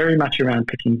 So it's very much around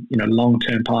picking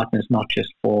long-term partners, not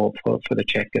just for the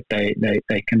check that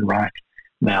they can write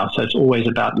now. So it's always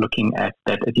about looking at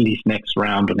that at least next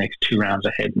round or next 2 rounds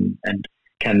ahead, and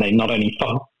can they not only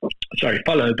follow,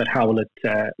 but how will it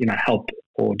help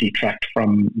or detract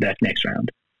from that next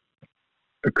round?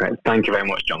 Okay, thank you very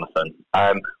much, Jonathan.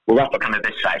 We'll wrap up kind of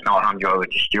this section. I'll hand you over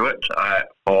to Stuart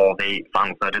for the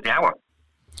final third of the hour.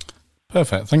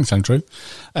 Perfect. Thanks, Andrew.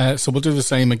 So we'll do the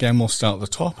same again. We'll start at the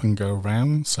top and go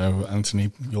around. So,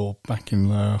 Anthony, you're back in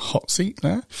the hot seat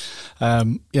there. So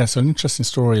an interesting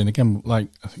story. And again, like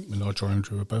I think Minaj or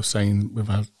Andrew were both saying, we've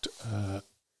had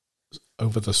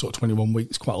over the sort of 21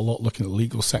 weeks quite a lot looking at the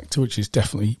legal sector, which is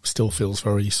definitely still feels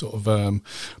very sort of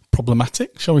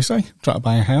problematic, shall we say. Try to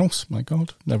buy a house, my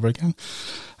God, never again.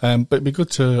 But it'd be good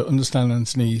to understand,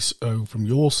 Anthony, so from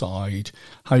your side,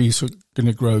 how you're sort of going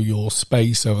to grow your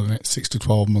space over the next 6 to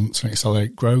 12 months and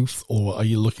accelerate growth, or are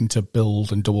you looking to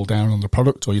build and double down on the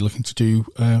product, or are you looking to do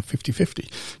 50-50?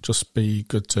 Just be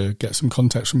good to get some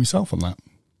context from yourself on that.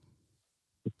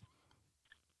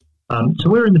 So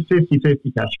we're in the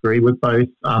 50-50 category. We're both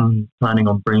planning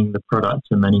on bringing the product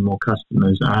to many more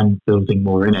customers and building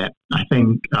more in it. I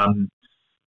think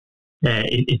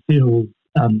it feels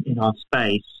in our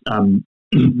space,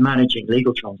 managing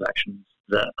legal transactions,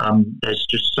 that there's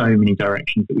just so many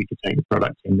directions that we could take the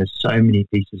product in. There's so many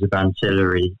pieces of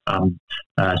ancillary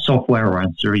software or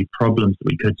ancillary problems that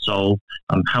we could solve.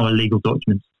 How are legal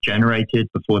documents generated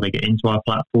before they get into our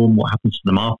platform? What happens to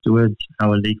them afterwards?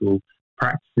 How are legal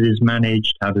practices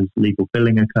managed? How does legal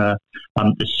billing occur?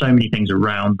 There's so many things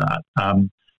around that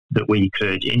that we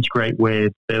could integrate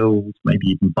with, build, maybe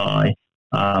even buy,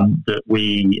 that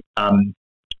we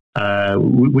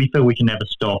feel we can never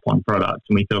stop on product,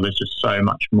 and we feel there's just so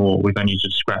much more. We've only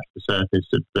just scratched the surface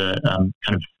of the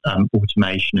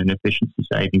automation and efficiency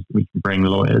savings that we can bring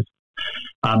lawyers.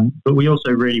 But we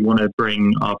also really want to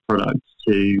bring our products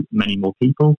to many more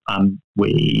people.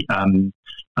 We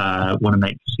want to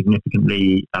make significant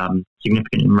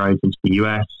inroads into the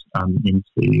US,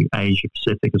 into Asia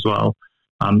Pacific as well.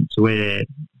 So we're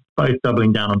both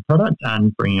doubling down on product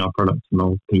and bringing our product to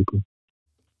more people.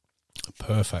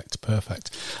 Perfect.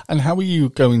 And how are you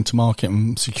going to market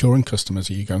and securing customers?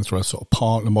 Are you going through a sort of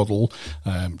partner model,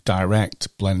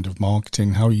 direct blend of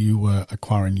marketing? How are you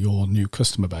acquiring your new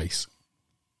customer base?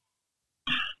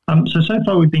 So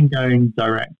far we've been going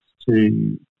direct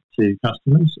to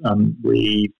customers.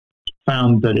 We've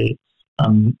found that it's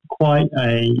quite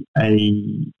a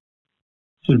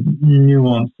sort of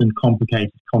nuanced and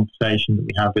complicated conversation that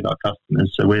we have with our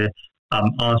customers. So we're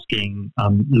asking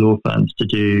law firms to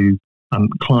do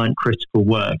client critical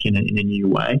work in a new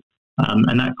way.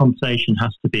 And that conversation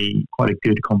has to be quite a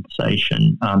good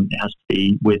conversation. It has to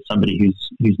be with somebody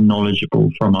who's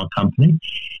knowledgeable from our company.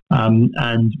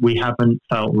 And we haven't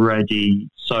felt ready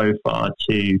so far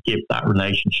to give that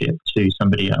relationship to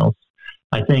somebody else.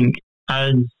 I think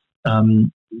as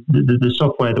the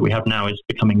software that we have now is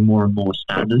becoming more and more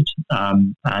standard,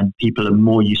 and people are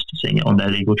more used to seeing it on their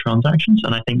legal transactions.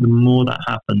 And I think the more that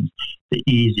happens, the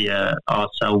easier our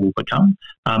sell will become,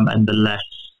 and the less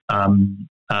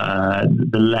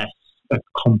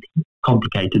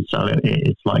complicated sell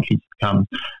it's likely to become.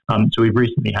 So we've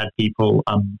recently had people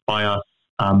buy us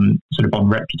sort of on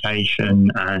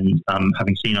reputation and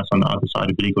having seen us on the other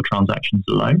side of legal transactions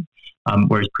alone,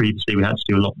 whereas previously we had to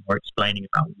do a lot more explaining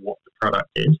about what the product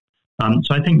is.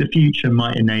 So I think the future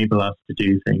might enable us to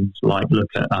do things like look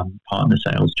at partner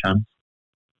sales channels.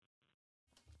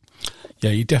 Yeah,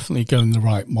 you're definitely going the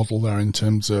right model there in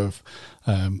terms of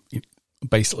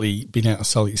basically being able to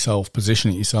sell it yourself, position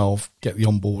it yourself, get the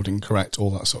onboarding correct, all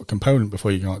that sort of component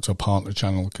before you go out to a partner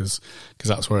channel, because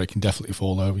that's where it can definitely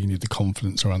fall over. You need the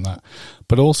confidence around that.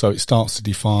 But also it starts to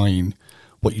define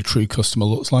what your true customer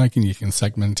looks like, and you can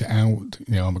segment it out.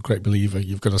 You know, I'm a great believer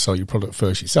you've got to sell your product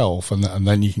first yourself, and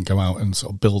then you can go out and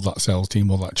sort of build that sales team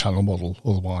or that channel model.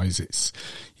 Otherwise,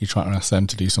 you're trying to ask them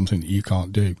to do something that you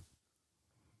can't do.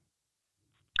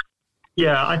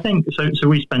 Yeah, I think so. So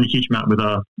we spend a huge amount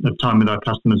of time with our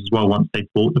customers as well once they've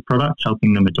bought the product,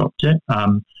 helping them adopt it,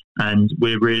 and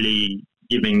we're really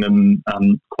giving them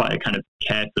quite a kind of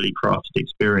carefully crafted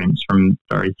experience from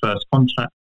very first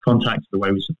contact to the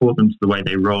way we support them to the way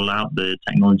they roll out the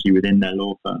technology within their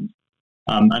law firms.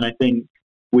 And I think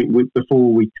we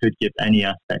before we could give any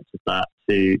aspect of that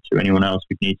to anyone else,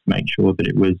 we'd need to make sure that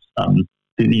it was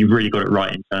that you've really got it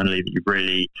right internally, that you've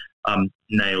really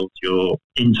nailed your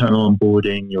internal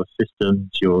onboarding, your systems,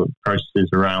 your processes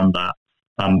around that.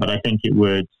 But I think if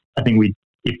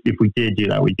we did do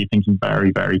that, we'd be thinking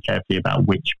very, very carefully about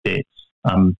which bits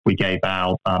we gave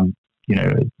out, and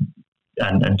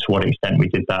to what extent we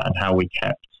did that, and how we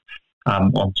kept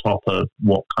on top of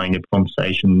what kind of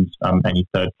conversations any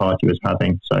third party was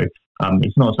having. So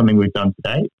it's not something we've done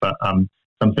today, but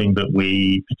something that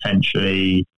we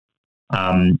potentially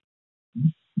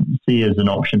see as an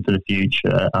option for the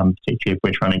future, particularly if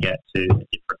we're trying to get to a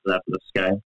different level of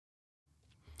scale.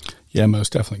 Yeah,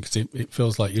 most definitely, because it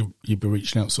feels like you'd be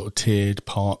reaching out sort of tiered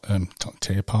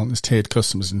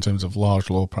customers in terms of large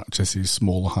law practices,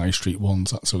 smaller high street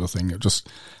ones, that sort of thing. It just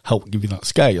help give you that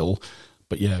scale,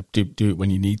 but yeah, do it when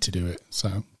you need to do it.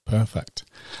 So perfect.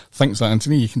 Thanks,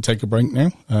 Anthony. You can take a break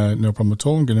now. No problem at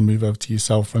all. I'm going to move over to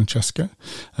yourself, Francesca,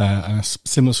 and ask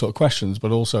similar sort of questions,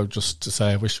 but also just to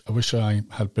say I wish I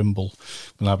had Bimble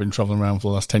when I've been travelling around for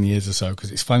the last 10 years or so,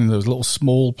 because it's finding those little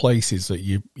small places that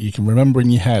you can remember in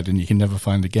your head and you can never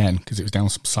find again because it was down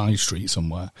some side street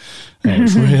somewhere.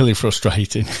 It's really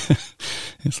frustrating.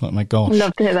 It's like, my gosh. I'd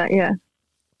love to hear that, yeah.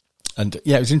 And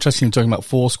yeah, it was interesting talking about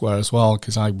Foursquare as well,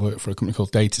 because I work for a company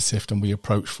called DataSift and we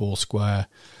approached Foursquare,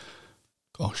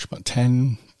 about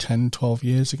 12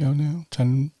 years ago now,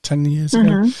 10 years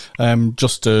ago,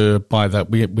 just to buy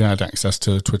that. We had access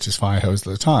to Twitter's Firehose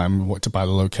at the time. We wanted to buy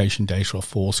the location data of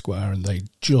Foursquare, and they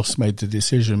just made the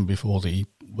decision before they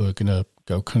were going to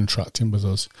go contracting with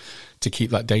us to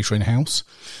keep that data in-house,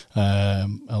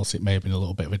 else it may have been a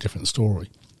little bit of a different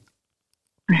story.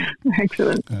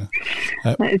 Excellent.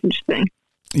 That is interesting.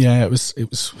 Yeah, it was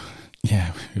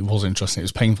interesting. It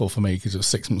was painful for me because it was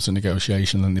 6 months of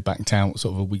negotiation, and they backed out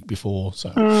sort of a week before.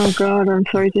 So, oh God, I'm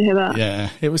sorry to hear that.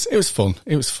 Yeah, it was fun.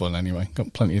 It was fun anyway.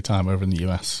 Got plenty of time over in the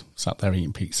US. Sat there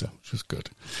eating pizza, which was good.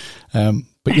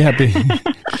 But yeah,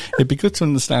 it'd be good to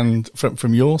understand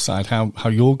from your side how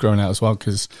you're growing out as well,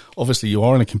 because obviously you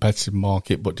are in a competitive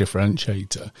market but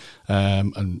differentiator,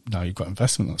 and now you've got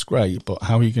investment. That's great, but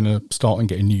how are you going to start and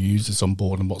getting new users on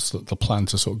board, and what's the plan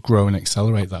to sort of grow and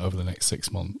accelerate that over the next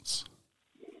 6 months?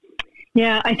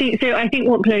 Yeah, I think so. I think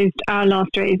what closed our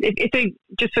last raise,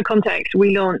 just for context,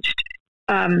 we launched,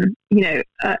 an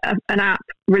app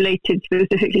related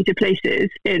specifically to places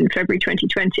in February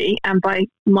 2020, and by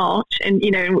March, and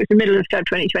it was the middle of Feb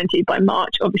 2020. By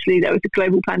March, obviously there was a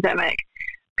global pandemic.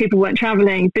 People weren't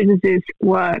traveling, businesses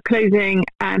were closing,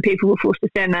 and people were forced to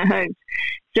stay in their homes.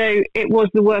 So it was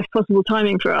the worst possible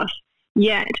timing for us.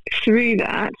 Yet through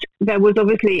that, there was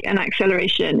obviously an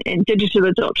acceleration in digital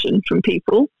adoption from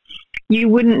people. You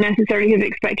wouldn't necessarily have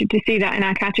expected to see that in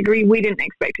our category. We didn't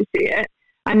expect to see it.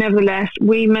 And nevertheless,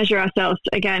 we measure ourselves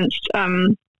against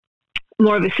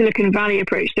more of a Silicon Valley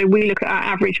approach. So we look at our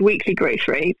average weekly growth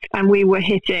rates, and we were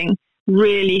hitting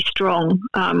really strong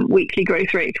weekly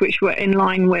growth rates, which were in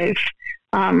line with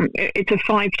it's a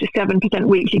 5 to 7%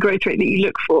 weekly growth rate that you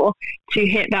look for to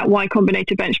hit that Y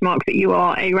Combinator benchmark that you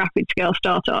are a rapid scale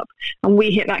startup. And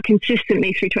we hit that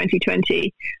consistently through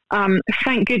 2020.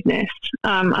 Thank goodness.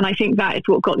 And I think that is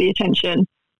what got the attention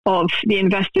of the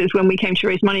investors when we came to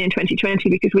raise money in 2020,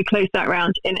 because we closed that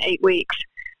round in 8 weeks.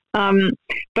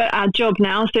 But our job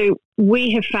now, so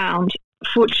we have found,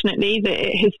 fortunately, that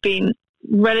it has been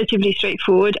relatively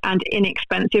straightforward and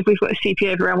inexpensive. We've got a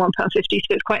CPA of around £1.50, so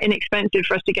it's quite inexpensive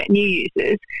for us to get new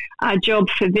users. Our job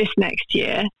for this next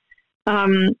year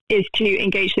is to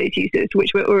engage those users,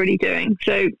 which we're already doing.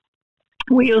 So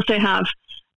we also have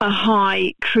a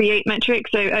high create metric.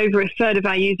 So over a third of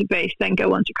our user base then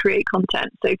go on to create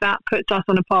content. So that puts us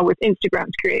on a par with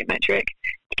Instagram's create metric.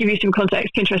 To give you some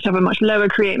context, Pinterest have a much lower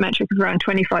create metric of around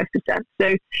 25%.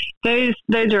 So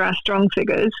those are our strong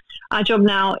figures. Our job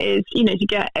now is, to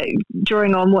get,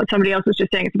 drawing on what somebody else was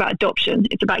just saying, it's about adoption.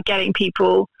 It's about getting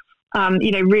people,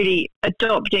 really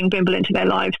adopting Bimble into their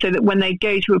lives so that when they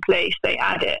go to a place, they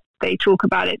add it, they talk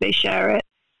about it, they share it.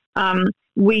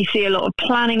 We see a lot of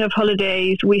planning of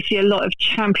holidays. We see a lot of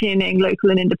championing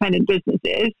local and independent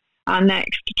businesses. Our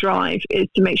next drive is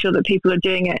to make sure that people are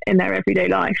doing it in their everyday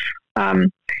life.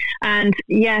 And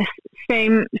yes,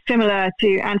 similar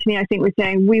to Anthony, I think we're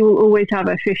saying we will always have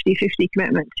a 50-50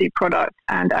 commitment to product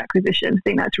and acquisition. I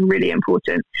think that's really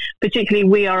important. Particularly,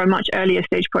 we are a much earlier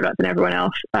stage product than everyone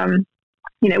else.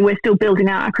 We're still building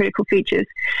out our critical features.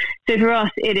 So for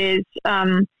us, it is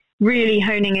really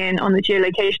honing in on the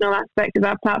geolocational aspect of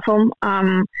our platform,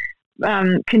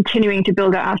 continuing to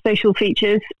build out our social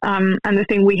features. And the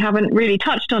thing we haven't really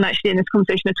touched on actually in this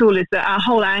conversation at all is that our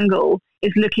whole angle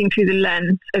is looking through the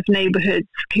lens of neighborhoods,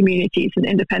 communities, and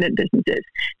independent businesses.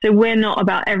 So we're not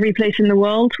about every place in the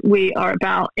world. We are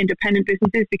about independent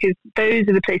businesses because those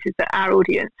are the places that our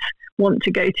audience want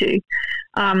to go to.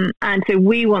 And so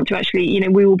we want to actually,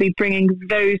 we will be bringing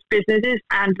those businesses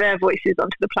and their voices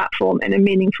onto the platform in a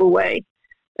meaningful way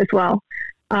as well.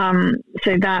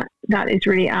 So that is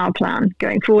really our plan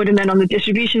going forward. And then on the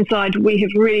distribution side, we have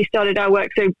really started our work.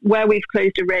 So where we've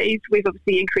closed a raise, we've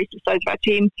obviously increased the size of our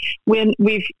team.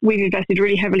 We've invested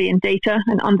really heavily in data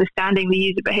and understanding the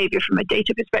user behavior from a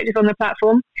data perspective on the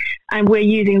platform. And we're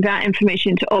using that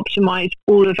information to optimize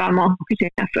all of our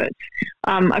marketing efforts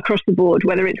across the board,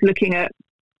 whether it's looking at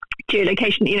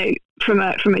geolocation, from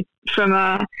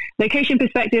a location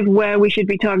perspective, where we should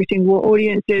be targeting what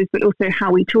audiences, but also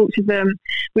how we talk to them.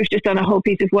 We've just done a whole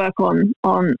piece of work on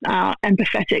our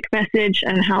empathetic message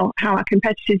and how our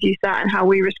competitors use that and how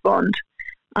we respond.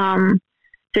 Optimizing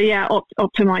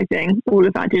all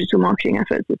of our digital marketing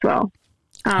efforts as well.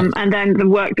 And then the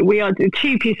work that the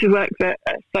two pieces of work that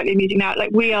are slightly amusing now,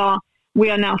 we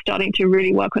are now starting to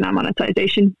really work on our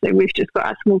monetization. So we've just got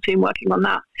our small team working on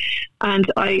that. And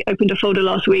I opened a folder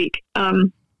last week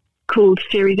called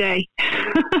Series A,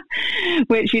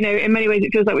 which, in many ways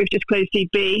it feels like we've just closed Seed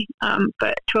B,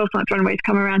 but 12-month runways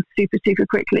come around super, super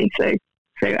quickly. So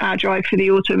our drive for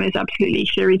the autumn is absolutely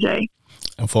Series A.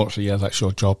 Unfortunately, yeah, that's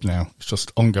your job now. It's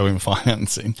just ongoing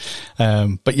financing.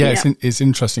 It's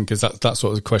interesting because that's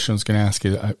what the question I was going to ask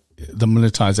you. The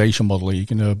monetization model, are you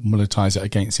going to monetize it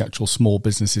against the actual small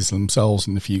businesses themselves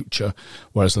in the future?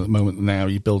 Whereas at the moment now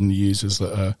you're building the users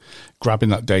that are grabbing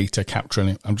that data, capturing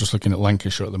it. I'm just looking at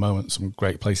Lancashire at the moment, some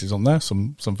great places on there,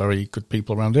 some very good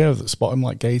people around here that spot them,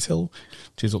 like Gatehill,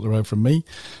 which is up the road from me.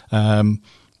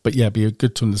 But yeah, it'd be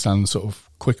good to understand sort of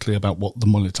quickly about what the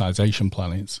monetization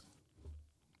plan is.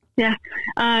 Yeah.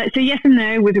 So yes and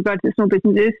no with regard to the small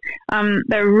businesses.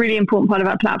 They're a really important part of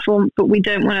our platform, but we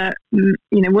don't want to,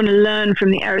 want to learn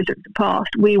from the errors of the past.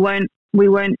 We won't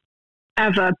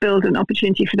ever build an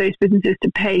opportunity for those businesses to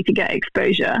pay to get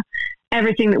exposure.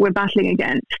 Everything that we're battling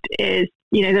against is,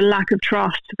 the lack of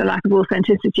trust, the lack of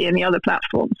authenticity in the other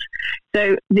platforms.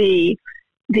 So the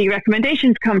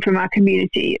recommendations come from our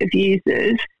community of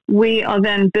users. We are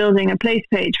then building a place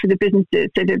page for the businesses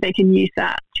so that they can use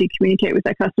that to communicate with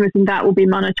their customers, and that will be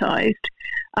monetized.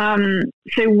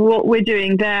 So what we're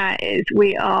doing there is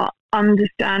we are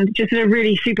just at a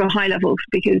really super high level,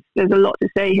 because there's a lot to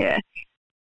say here.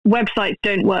 Websites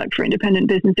don't work for independent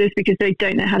businesses because they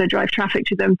don't know how to drive traffic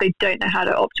to them. They don't know how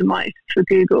to optimize for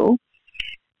Google.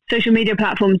 Social media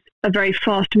platforms are very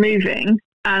fast moving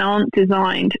and aren't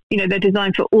designed, they're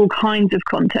designed for all kinds of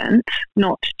content,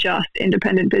 not just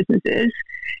independent businesses.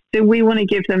 So we want to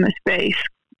give them a space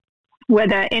where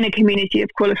they're in a community of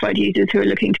qualified users who are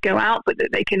looking to go out, but that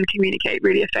they can communicate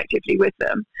really effectively with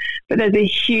them. But there's a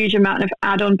huge amount of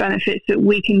add-on benefits that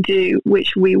we can do,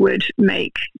 which we would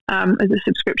make as a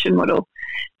subscription model.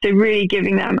 So really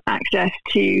giving them access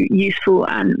to useful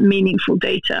and meaningful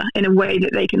data in a way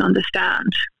that they can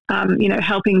understand.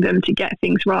 Helping them to get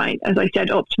things right. As I said,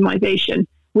 optimization,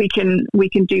 we can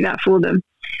do that for them.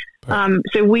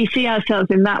 So we see ourselves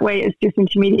in that way as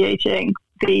disintermediating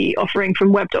the offering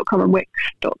from web.com and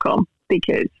wix.com,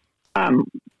 because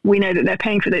we know that they're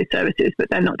paying for those services, but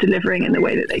they're not delivering in the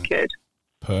way that they could.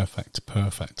 Perfect.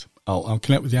 I'll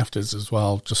connect with you afterwards as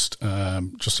well, just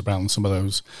around some of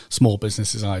those small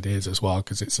businesses ideas as well,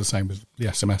 because it's the same with the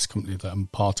SMS company that I'm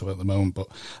part of at the moment. But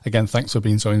again, thanks for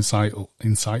being so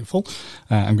insightful.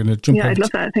 I'm going to jump. Yeah, I'd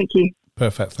love that. Thank you.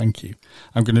 Perfect, thank you.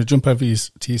 I'm going to jump over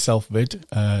to yourself, Vid,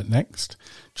 next,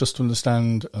 just to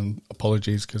understand, and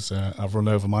apologies because I've run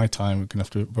over my time. We're going to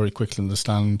have to very quickly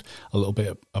understand a little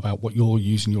bit about what you're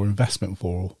using your investment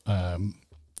for.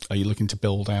 Are you looking to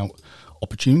build out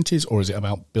opportunities, or is it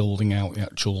about building out the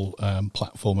actual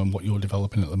platform and what you're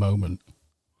developing at the moment?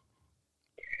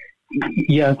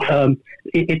 Yeah,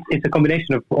 it's a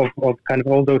combination of kind of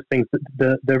all those things.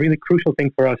 The really crucial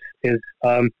thing for us is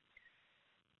to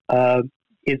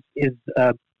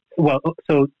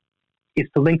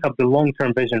link up the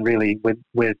long-term vision really with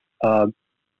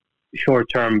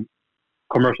short-term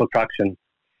commercial traction,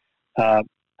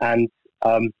 and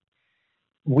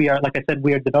we are, like I said,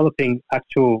 we are developing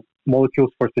actual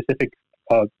molecules for specific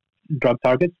drug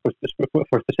targets, for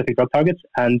specific drug targets,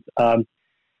 and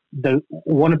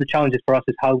one of the challenges for us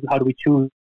is how do we choose.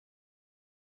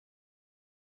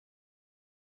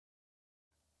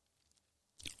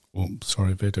 Oh,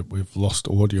 sorry, Vid, we've lost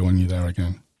audio on you there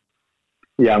again.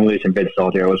 Yeah, I'm losing Vid's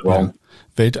audio as well. Yeah.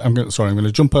 Vid, I'm going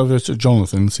to jump over to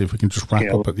Jonathan, see if we can just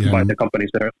wrap up at the end. By the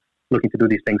companies that are looking to do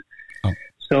these things. Oh.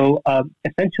 So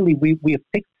essentially, we have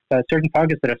picked certain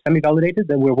targets that are semi-validated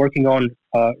that we're working on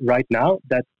right now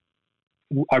that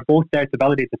are both there to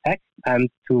validate the tech and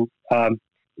to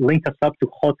link us up to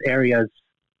hot areas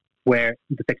where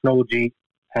the technology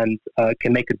and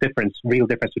can make a difference, real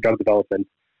difference to drug development.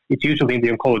 It's usually in the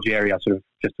oncology area, sort of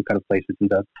just to kind of place it in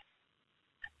the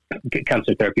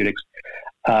cancer therapeutics.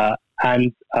 So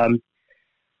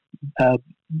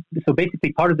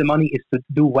basically part of the money is to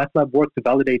do wet lab work to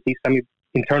validate these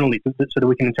internally, so that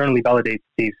we can internally validate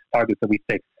these targets that we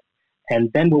fixed. And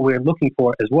then what we're looking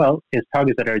for as well is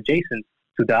targets that are adjacent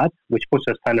to that, which puts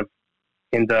us kind of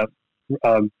in the,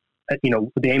 the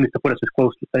aim is to put us as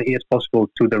close as possible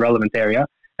to the relevant area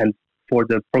and for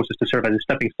the process to serve as a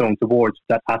stepping stone towards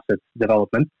that asset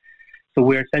development. So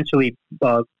we're essentially,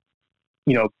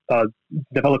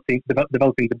 developing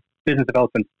the business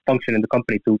development function in the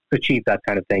company to achieve that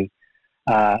kind of thing.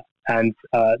 And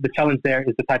the challenge there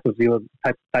is the types of deals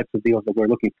that we're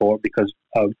looking for, because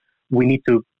we need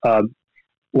to.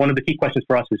 One of the key questions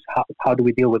for us is how do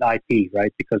we deal with IP,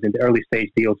 right? Because in the early stage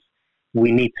deals,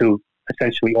 we need to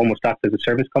essentially almost act as a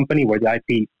service company where the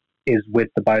IP is with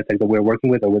the biotech that we're working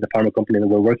with or with the pharma company that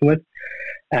we're working with,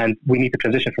 and we need to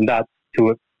transition from that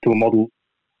to a model,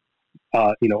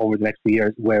 over the next few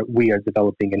years where we are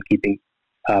developing and keeping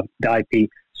the IP.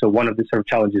 So one of the sort of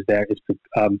challenges there is to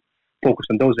focus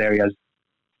on those areas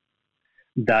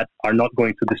that are not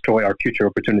going to destroy our future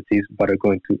opportunities, but are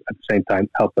going to, at the same time,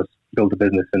 help us build a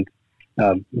business and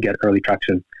get early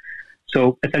traction.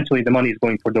 So essentially, the money is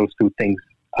going for those two things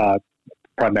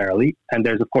primarily, and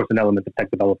there's of course an element of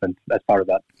tech development as part of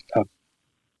that.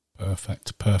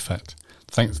 Perfect.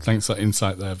 Thanks for that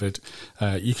insight there, Vid.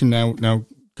 You can now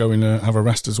go in and have a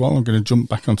rest as well. I'm going to jump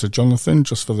back onto Jonathan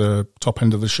just for the top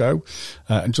end of the show,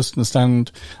 and just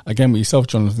understand again with yourself,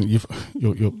 Jonathan.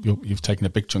 You've taken a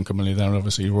big chunk of money there.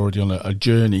 Obviously, you're already on a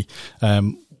journey.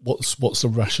 What's the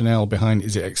rationale behind?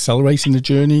 Is it accelerating the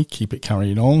journey? Keep it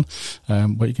carrying on?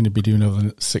 What are you going to be doing over the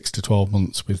next 6 to 12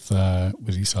 months with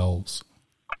yourselves?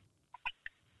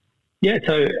 Yeah,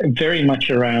 so very much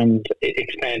around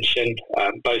expansion,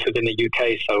 both within the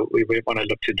UK. So we want to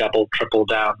look to double, triple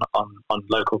down on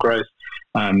local growth,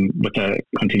 with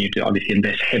continue to obviously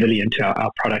invest heavily into our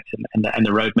products and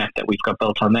the roadmap that we've got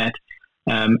built on that.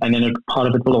 And then a part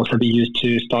of it will also be used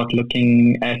to start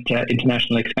looking at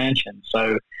international expansion.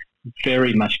 So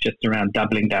very much just around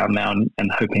doubling down now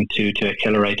and hoping to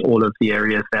accelerate all of the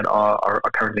areas that are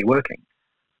currently working.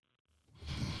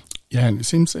 Yeah, and it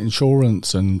seems that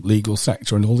insurance and legal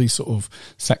sector and all these sort of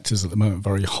sectors at the moment are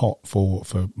very hot for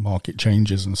market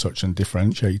changes and such and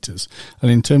differentiators.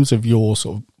 And in terms of your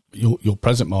sort of your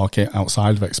present market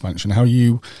outside of expansion, how are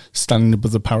you standing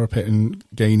above the parapet and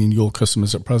gaining your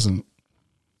customers at present?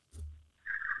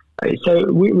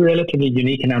 So we're relatively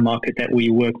unique in our market that we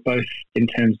work both in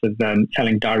terms of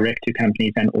selling direct to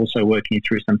companies and also working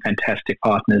through some fantastic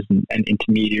partners and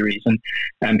intermediaries.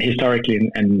 And historically,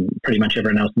 and pretty much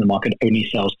everyone else in the market only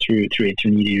sells through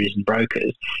intermediaries and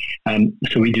brokers.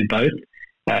 So we do both,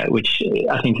 which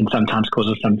I think can sometimes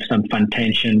causes some fun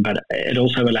tension, but it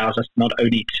also allows us not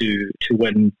only to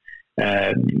win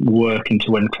work and to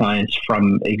win clients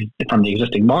from the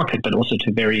existing market, but also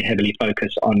to very heavily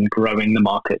focus on growing the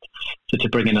market. So to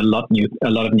bring in a lot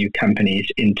of new companies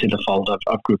into the fold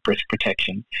of group risk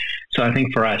protection. So I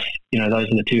think for us, those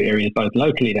are the two areas, both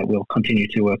locally, that we'll continue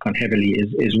to work on heavily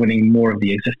is winning more of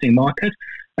the existing market,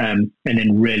 and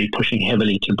then really pushing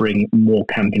heavily to bring more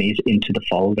companies into the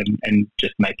fold and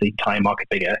just make the entire market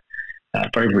bigger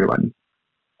for everyone.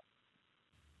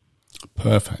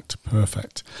 Perfect.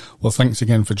 Well, thanks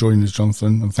again for joining us,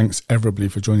 Jonathan, and thanks everybody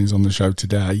for joining us on the show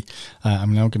today.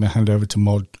 I'm now going to hand over to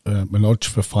Manoj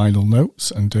for final notes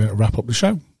and wrap up the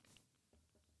show.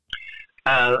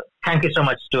 Thank you so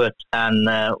much, Stuart. And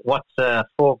what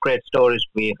 4 great stories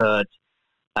we heard.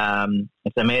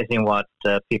 It's amazing what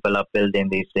people are building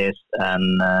these days,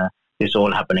 and it's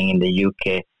all happening in the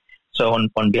UK. So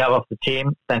on behalf of the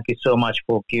team, thank you so much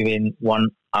for giving 1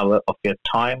 hour of your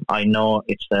time. I know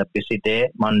it's a busy day,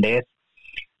 Mondays,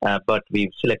 but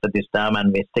we've selected this time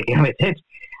and we're sticking with it.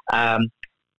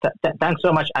 Thanks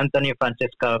so much, Anthony,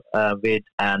 Francesca, Vid,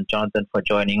 and Jonathan for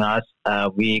joining us.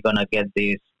 We're going to get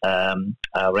this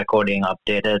recording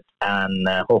updated, and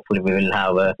hopefully we will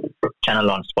have a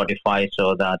channel on Spotify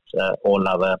so that all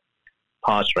our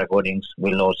past recordings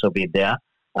will also be there.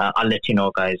 I'll let you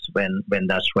know, guys, when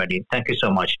that's ready. Thank you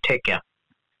so much. Take care.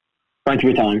 Thank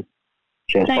you for your time.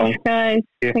 Cheers. Thanks, guys.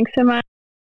 Yeah. Thanks so much.